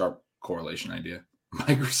sharp correlation idea.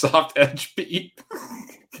 Microsoft Edge Pete.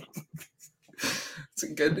 It's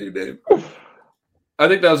a good new name. I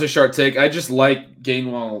think that was a sharp take. I just like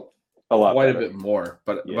Gainwell quite a bit more,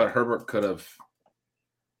 but Herbert could have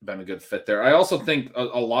been a good fit there. I also think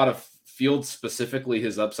a lot of Fields, specifically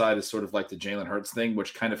his upside, is sort of like the Jalen Hurts thing,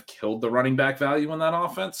 which kind of killed the running back value in that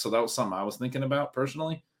offense. So that was something I was thinking about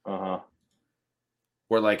personally. Where,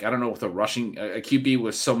 like, I don't know, with a rushing a QB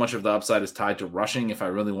with so much of the upside is tied to rushing, if I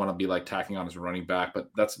really want to be like tacking on his running back, but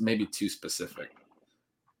that's maybe too specific.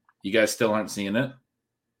 You guys still aren't seeing it?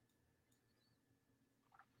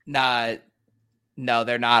 No,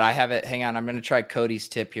 they're not. I have it. Hang on. I'm going to try Cody's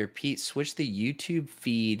tip here. Pete, switch the YouTube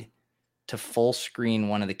feed to full screen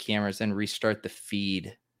one of the cameras, then restart the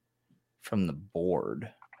feed from the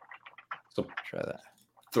board. So try that.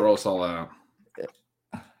 Throw us all out.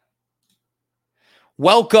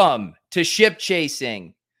 Welcome to Ship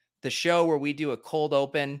Chasing, the show where we do a cold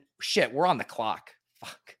open. Shit, we're on the clock.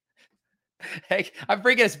 Fuck. Hey, I'm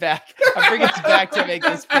bringing us back. To make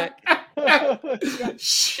this pick.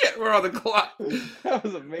 Shit, we're on the clock. That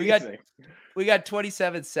was amazing. We got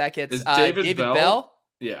 27 seconds. Is David Bell?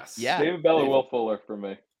 Yes. Yeah. David Bell or Will Fuller for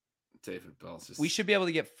me. David Bell's just... We should be able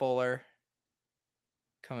to get Fuller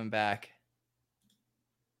coming back.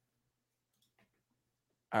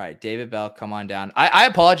 All right, David Bell, come on down. I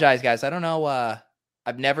apologize, guys. I don't know.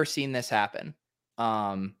 I've never seen this happen.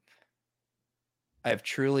 I have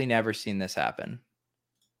truly never seen this happen.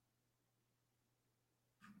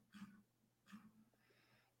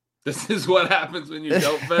 This is what happens when you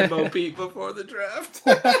don't Venmo Pete before the draft.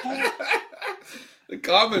 The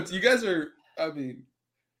comments, you guys are, I mean,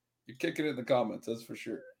 you're kicking in the comments, that's for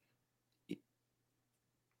sure.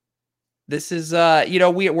 This is,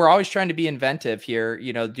 we're always trying to be inventive here.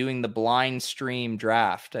 Doing the blind stream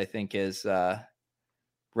draft, I think, is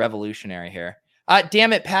revolutionary here.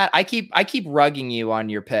 Damn it, Pat! I keep rugging you on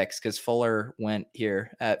your picks because Fuller went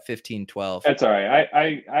here at 15-12. That's all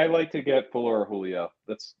right. I like to get Fuller or Julio.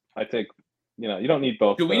 I think you don't need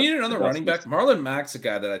both. Do we need another running back? Marlon Mack's a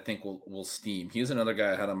guy that I think will steam. He's another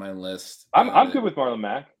guy I had on my list. I'm good with Marlon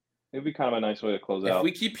Mack. It'd be kind of a nice way to close out. If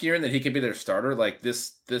we keep hearing that he could be their starter, like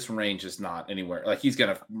this range is not anywhere. Like he's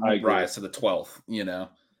gonna rise to the 12th.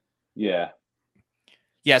 Yeah.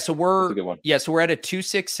 Yeah, so we're at a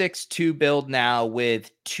 2-6-6-2 build now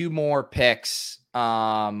with two more picks.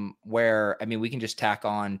 Where we can just tack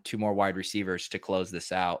on two more wide receivers to close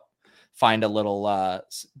this out. Find a little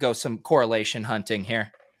go some correlation hunting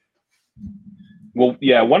here. Well,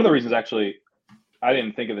 yeah, one of the reasons actually I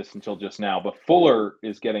didn't think of this until just now, but Fuller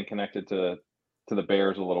is getting connected to the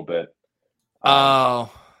Bears a little bit. I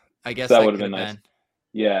guess that would have been nice.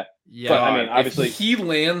 Yeah. But obviously, if he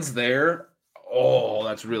lands there. Oh,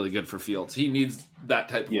 that's really good for Fields. He needs that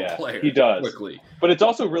type of player. He does quickly. But it's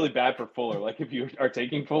also really bad for Fuller. Like if you are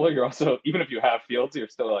taking Fuller, you're also, even if you have Fields, you're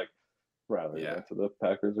still like, rather go to the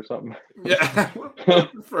Packers or something. Yeah,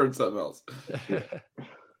 for something else. All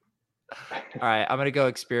right, I'm gonna go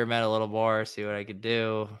experiment a little more, see what I could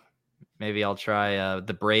do. Maybe I'll try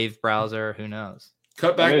the Brave browser. Who knows?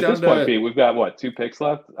 Cut back down to point, Pete, we've got what, 2 picks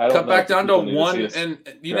left? Cut back down to 1, and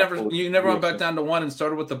you never went back down to 1 and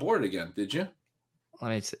started with the board again, did you? Let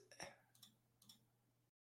me see.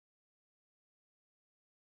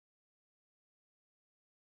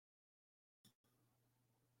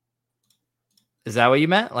 Is that what you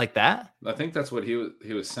meant? Like that? I think that's what he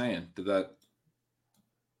was saying. Did that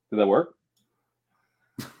work?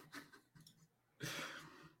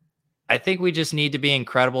 I think we just need to be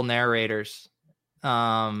incredible narrators.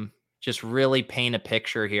 Just really paint a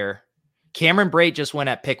picture here. Cameron Brate just went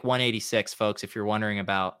at pick 186, folks, if you're wondering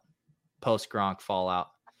about post-Gronk fallout.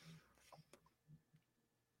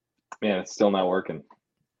 Man, it's still not working.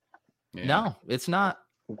 Yeah. No, it's not.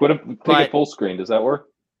 Take it full screen. Does that work?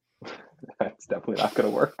 That's definitely not going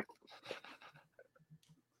to work.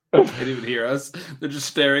 They can't even hear us. They're just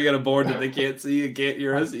staring at a board that they can't see and can't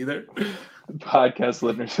hear us either. Podcast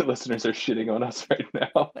listeners are shitting on us right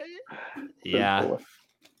now. Yeah.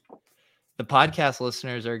 The podcast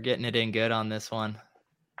listeners are getting it in good on this one.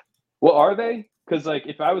 Well, are they? Because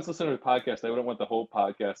if I was listening to the podcast, I wouldn't want the whole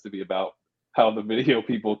podcast to be about how the video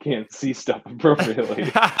people can't see stuff appropriately.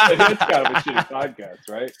 It's kind of a shitty podcast,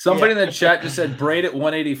 right? Somebody in the chat just said Braid at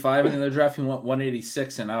 185 and then they're drafting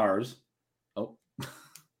 186 in ours. Oh.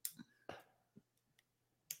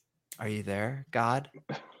 Are you there, God?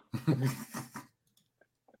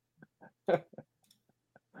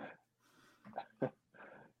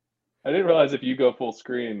 I didn't realize if you go full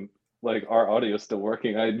screen, our audio is still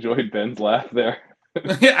working. I enjoyed Ben's laugh there.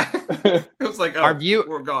 Yeah. It was like,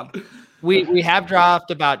 we're gone. We have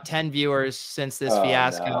dropped about 10 viewers since this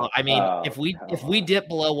fiasco. No. I mean, if we dip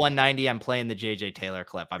below 190, I'm playing the JJ Taylor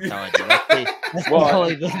clip. I'm telling you. That's the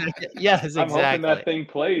only thing. Yes, I'm hoping exactly. that thing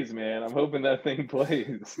plays, man. I'm hoping that thing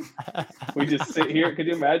plays. We just sit here. Could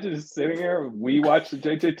you imagine just sitting here? We watch the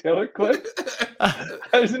JJ Taylor clip.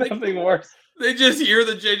 There's nothing worse. They just hear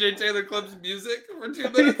the JJ Taylor clip's music for 2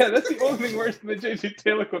 minutes. Yeah, that's the only thing worse than the JJ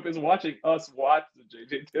Taylor clip is watching us watch the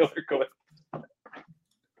JJ Taylor clip.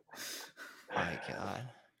 My God.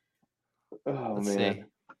 Oh Let's man. see.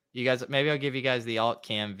 You guys, maybe I'll give you guys the alt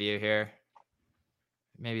cam view here.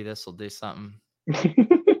 Maybe this will do something.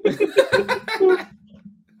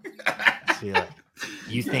 See, like,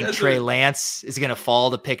 you think Trey Lance is gonna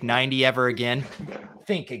fall to pick 90 ever again?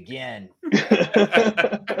 Think again.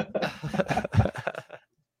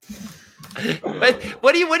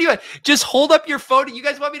 What do you want? Just hold up your phone. You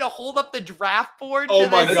guys want me to hold up the draft board? Oh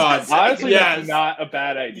my God. Honestly, Yes. that's not a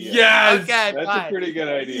bad idea. Yes. Okay, That's fine. a pretty good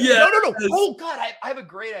idea. Yeah. No. Oh God, I have a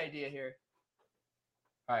great idea here.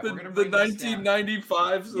 All right, we're gonna The bring this down.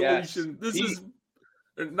 1995 Yes. solution. This He- is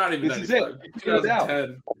not even This is 95. it. Figure it out.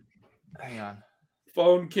 2010. Hang on.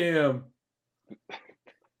 Phone cam.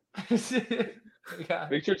 Yeah.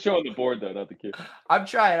 Make sure it's showing the board though, not the kid. I'm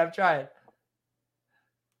trying.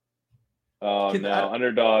 Oh Can no, I-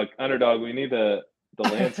 underdog. We need the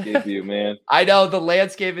landscape view, man. I know the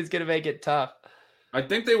landscape is gonna make it tough. I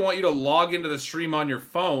think they want you to log into the stream on your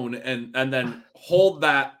phone and then hold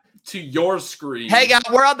that to your screen. Hang on,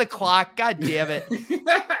 we're on the clock. God damn it.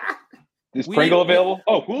 Is We- Pringle available?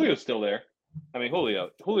 Oh, Julio's still there. I mean, Julio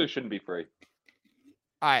shouldn't be free.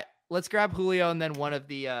 All right, let's grab Julio and then one of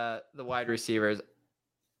the wide receivers.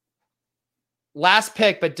 Last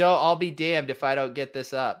pick, but I'll be damned if I don't get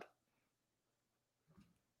this up.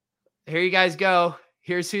 Here you guys go.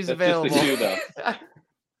 Here's who's That's available. just the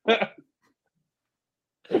two,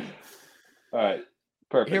 though. All right,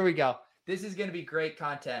 perfect. Here we go. This is gonna be great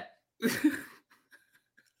content.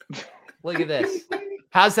 Look at this.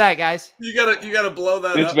 How's that, guys? You gotta blow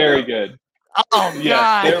that up. It's very now. good. Oh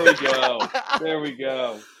Yeah, God. there we go. There we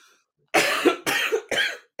go.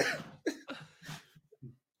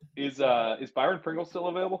 Is Byron Pringle still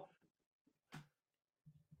available?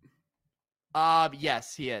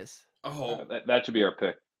 Yes, he is. Oh, That should be our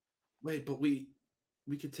pick. wait, but we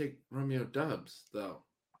could take Romeo Dubs though.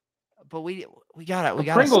 But we got a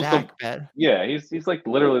Pringle's stack, man. Yeah, he's like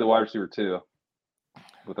literally the wide receiver too,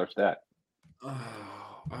 with our stat.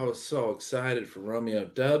 Oh, I was so excited for Romeo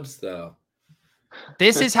Dubs though.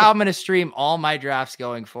 This is how I'm gonna stream all my drafts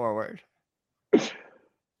going forward.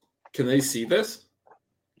 Can they see this?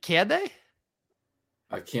 Can they?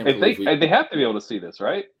 I can't If believe they have to be able to see this,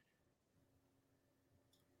 right?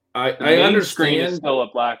 I The main understand. screen is still a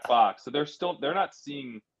black box, so they're not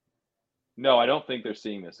seeing. No, I don't think they're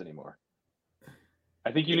seeing this anymore.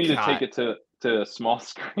 I think you need to take it to a small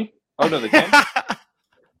screen. Oh no, they can.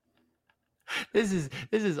 This is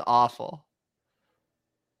awful.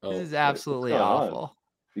 Oh, This is absolutely going on? awful.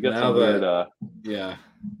 You got Now some weird, yeah.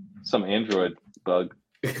 some Android bug.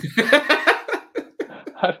 Do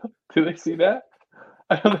they see that?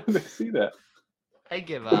 I don't think they see that. I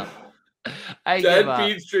give up. I Dead give up.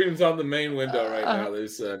 Pete streams on the main window right now. They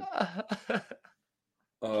said,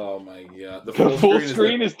 "Oh my god, The full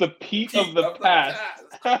screen is the Pete of the past.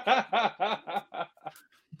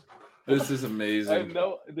 This is I have amazing.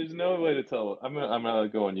 there's no way to tell. I'm gonna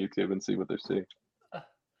go on YouTube and see what they're seeing.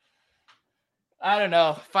 I don't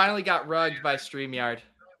know. Finally got rugged by StreamYard.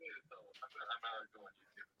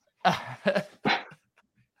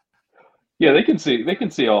 Yeah, they can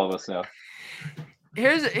see all of us now.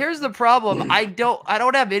 Here's the problem. I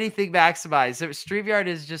don't have anything maximized. StreamYard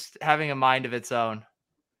is just having a mind of its own.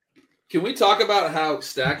 Can we talk about how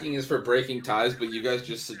stacking is for breaking ties, but you guys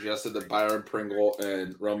just suggested that Byron Pringle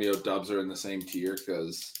and Romeo Dubs are in the same tier?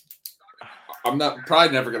 Because I'm probably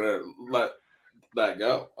never gonna let that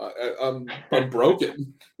go. I'm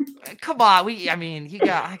broken. Come on,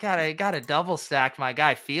 I gotta double stack my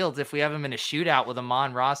guy Fields if we have him in a shootout with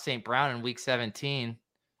Amon-Ra St. Brown in week 17.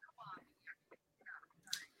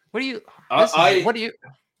 What do you? I What do you?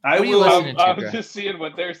 I what are you will. listening to, I'm Greg? just seeing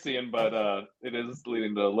what they're seeing, but it is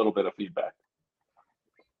leading to a little bit of feedback.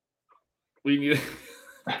 We need.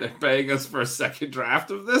 They're paying us for a second draft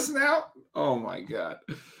of this now. Oh my god.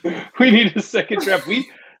 We need a second draft.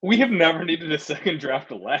 We have never needed a second draft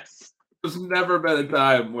less. There's never been a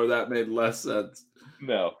time where that made less sense.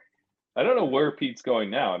 No, I don't know where Pete's going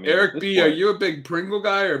now. I mean, Eric at B, this are point- you a big Pringle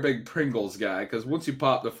guy or a big Pringles guy? Because once you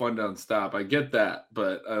pop the fun don't stop. I get that,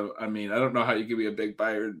 but I don't know how you can be a big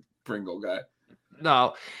Byron Pringle guy.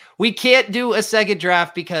 No, we can't do a second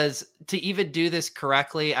draft because to even do this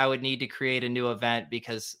correctly, I would need to create a new event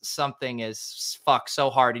because something is fucked so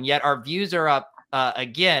hard. And yet our views are up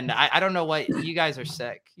again. I don't know what you guys are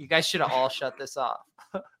sick. You guys should have all shut this off.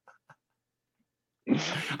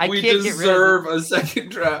 We deserve a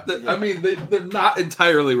second draft. I mean, they're not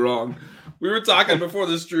entirely wrong. We were talking before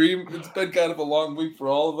the stream. It's been kind of a long week for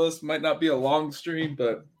all of us. Might not be a long stream,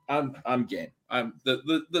 but I'm game. I'm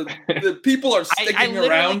the people are sticking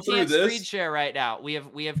around through this. Screen share right now.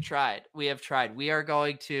 We have tried. We are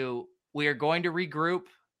going to regroup.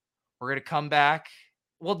 We're going to come back.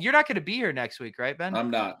 Well, you're not going to be here next week, right, Ben?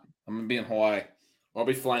 I'm not. I'm going to be in Hawaii. I'll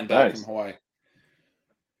be flying back from Hawaii.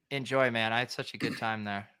 Enjoy, man. I had such a good time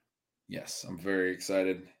there. Yes, I'm very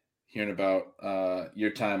excited. Hearing about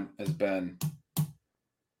your time has been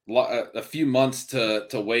a few months to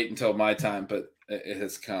wait until my time, but it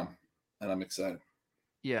has come, and I'm excited.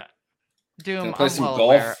 Yeah, Doom. Play some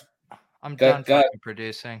golf. I'm done fucking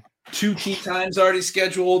producing. 2 tee times already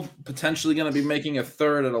scheduled. Potentially going to be making a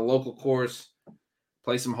third at a local course.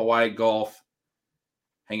 Play some Hawaii golf.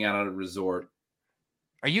 Hang out at a resort.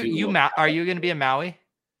 Are you going to be in Maui?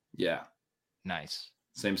 Yeah. Nice.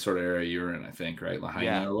 Same sort of area you're in, I think, right?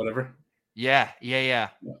 Lahaina or whatever. Yeah.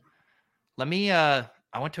 Let me. I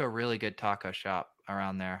went to a really good taco shop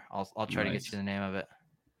around there. I'll try to get you the name of it.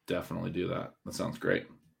 Definitely do that. That sounds great.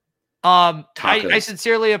 I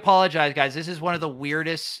sincerely apologize, guys. This is one of the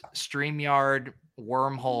weirdest StreamYard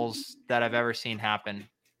wormholes that I've ever seen happen.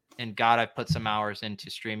 And God, I've put some hours into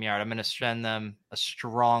StreamYard. I'm going to send them a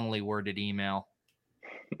strongly worded email.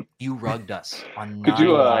 You rugged us on 9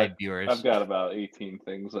 live viewers. I've got about 18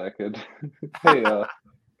 things I could. Hey, how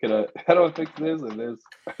do I fix this and this?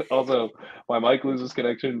 Also, my mic loses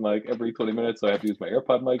connection like every 20 minutes, so I have to use my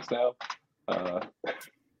AirPod mics now.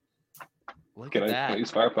 Can I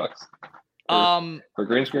use Firefox? For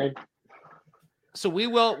green screen. So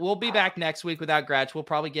we'll be back next week without Gretch. We'll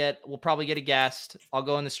probably get a guest. I'll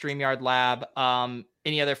go in the StreamYard lab.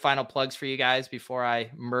 Any other final plugs for you guys before I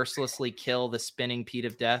mercilessly kill the spinning Pete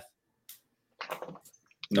of Death?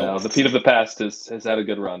 No, the Pete of the past has had a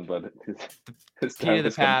good run, but his time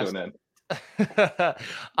has come to an end.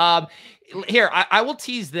 Here, I will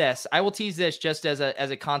tease this. Just as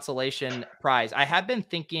a consolation prize. I have been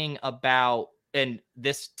thinking about, and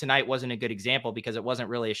this tonight wasn't a good example because it wasn't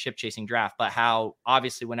really a ship chasing draft, but how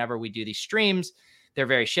obviously whenever we do these streams, they're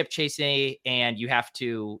very ship chasing and you have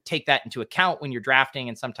to take that into account when you're drafting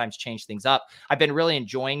and sometimes change things up. I've been really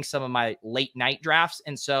enjoying some of my late night drafts.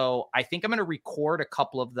 And so I think I'm going to record a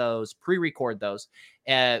couple of those, pre-record those,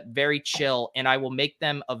 very chill. And I will make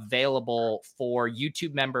them available for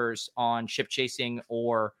YouTube members on Ship Chasing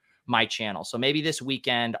or my channel. So maybe this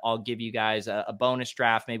weekend I'll give you guys a bonus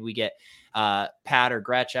draft. Maybe we get Pat or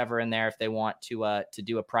Gretch ever in there if they want to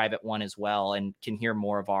do a private one as well and can hear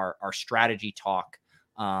more of our strategy talk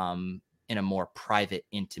in a more private,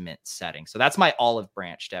 intimate setting. So that's my olive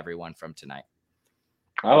branch to everyone from tonight.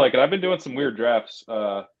 I like it. I've been doing some weird drafts.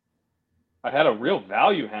 I had a real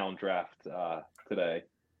value hound draft today.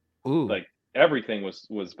 Ooh. Like everything was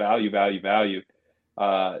value.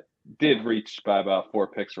 Did reach by about 4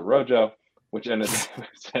 picks for Rojo, which ended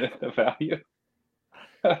the value.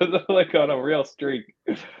 I was like on a real streak.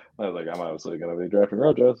 I was like, I'm obviously going to be drafting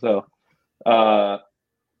Rojo. So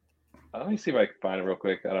let me see if I can find it real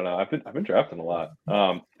quick. I don't know. I've been drafting a lot.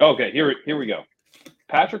 Okay, here we go.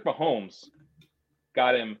 Patrick Mahomes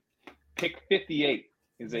got him pick 58.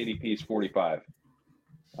 His ADP is 45.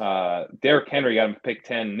 Derrick Henry got him pick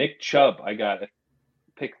 10. Nick Chubb, I got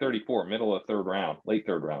pick 34, middle of late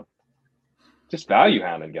third round. Just value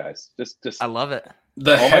hounding, guys. Just I love it.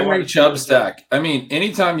 The Henry Chubb stack. I mean,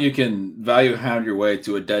 anytime you can value hound your way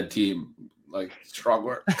to a dead team, like strong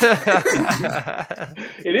work.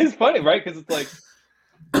 It is funny, right? Because it's like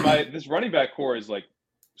this running back core is like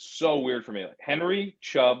so weird for me. Like Henry,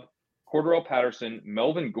 Chubb, Cordarrelle Patterson,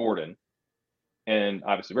 Melvin Gordon, and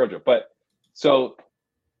obviously Rojo. But so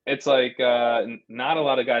it's like not a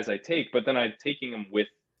lot of guys I take, but then I'm taking them with.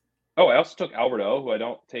 Oh, I also took Albert O, who I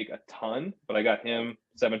don't take a ton, but I got him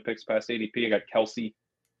 7 picks past ADP. I got Kelsey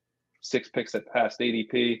 6 picks at past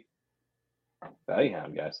ADP. Value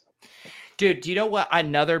hound, guys. Dude, do you know what?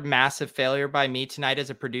 Another massive failure by me tonight as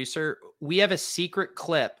a producer. We have a secret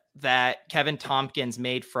clip that Kevin Tompkins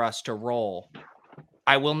made for us to roll.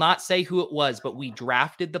 I will not say who it was, but we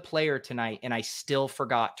drafted the player tonight and I still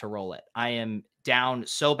forgot to roll it. I am down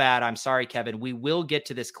so bad. I'm sorry, Kevin. We will get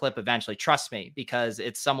to this clip eventually. Trust me, because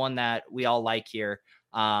it's someone that we all like here.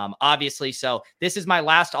 Obviously. So this is my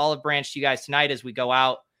last olive branch to you guys tonight as we go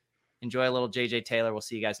out. Enjoy a little JJ Taylor. We'll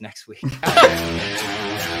see you guys next week.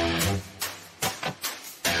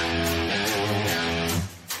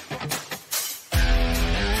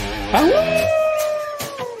 The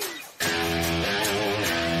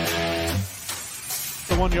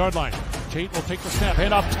 1 yard line. Tate will take the snap,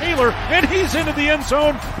 hand off Taylor, and he's into the end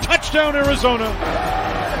zone. Touchdown, Arizona.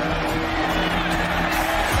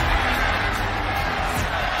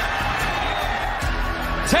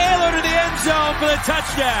 Taylor to the end zone for the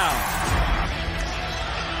touchdown.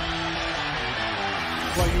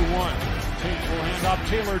 Play you one. Tate will hand off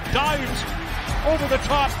Taylor, dives over the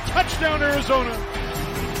top. Touchdown, Arizona.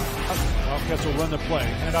 Wildcats will run the play.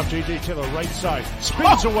 Hand off J.J. Taylor, right side.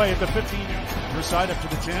 Spins away at the 15-yard side, up to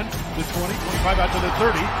the 10, the 20, 25 out to the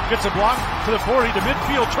 30. Gets a block to the 40 to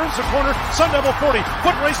midfield. Turns the corner. Sun Devil 40.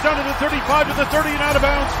 Foot race down to the 35 to the 30 and out of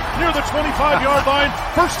bounds near the 25-yard line.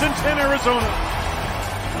 1st and 10, Arizona.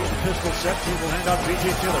 Pistol set, Tate will hand out J.J.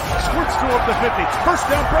 Taylor. Squirts through up the 50. First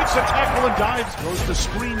down, breaks a tackle and dives. Goes the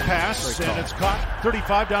screen pass, and it's caught.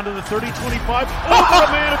 35 down to the 30, 25. Over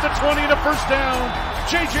a man at the 20 and a first down.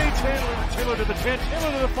 J.J. Taylor. Taylor to the 10,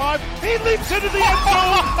 Taylor to the 5. He leaps into the end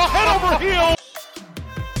zone. Head over heels.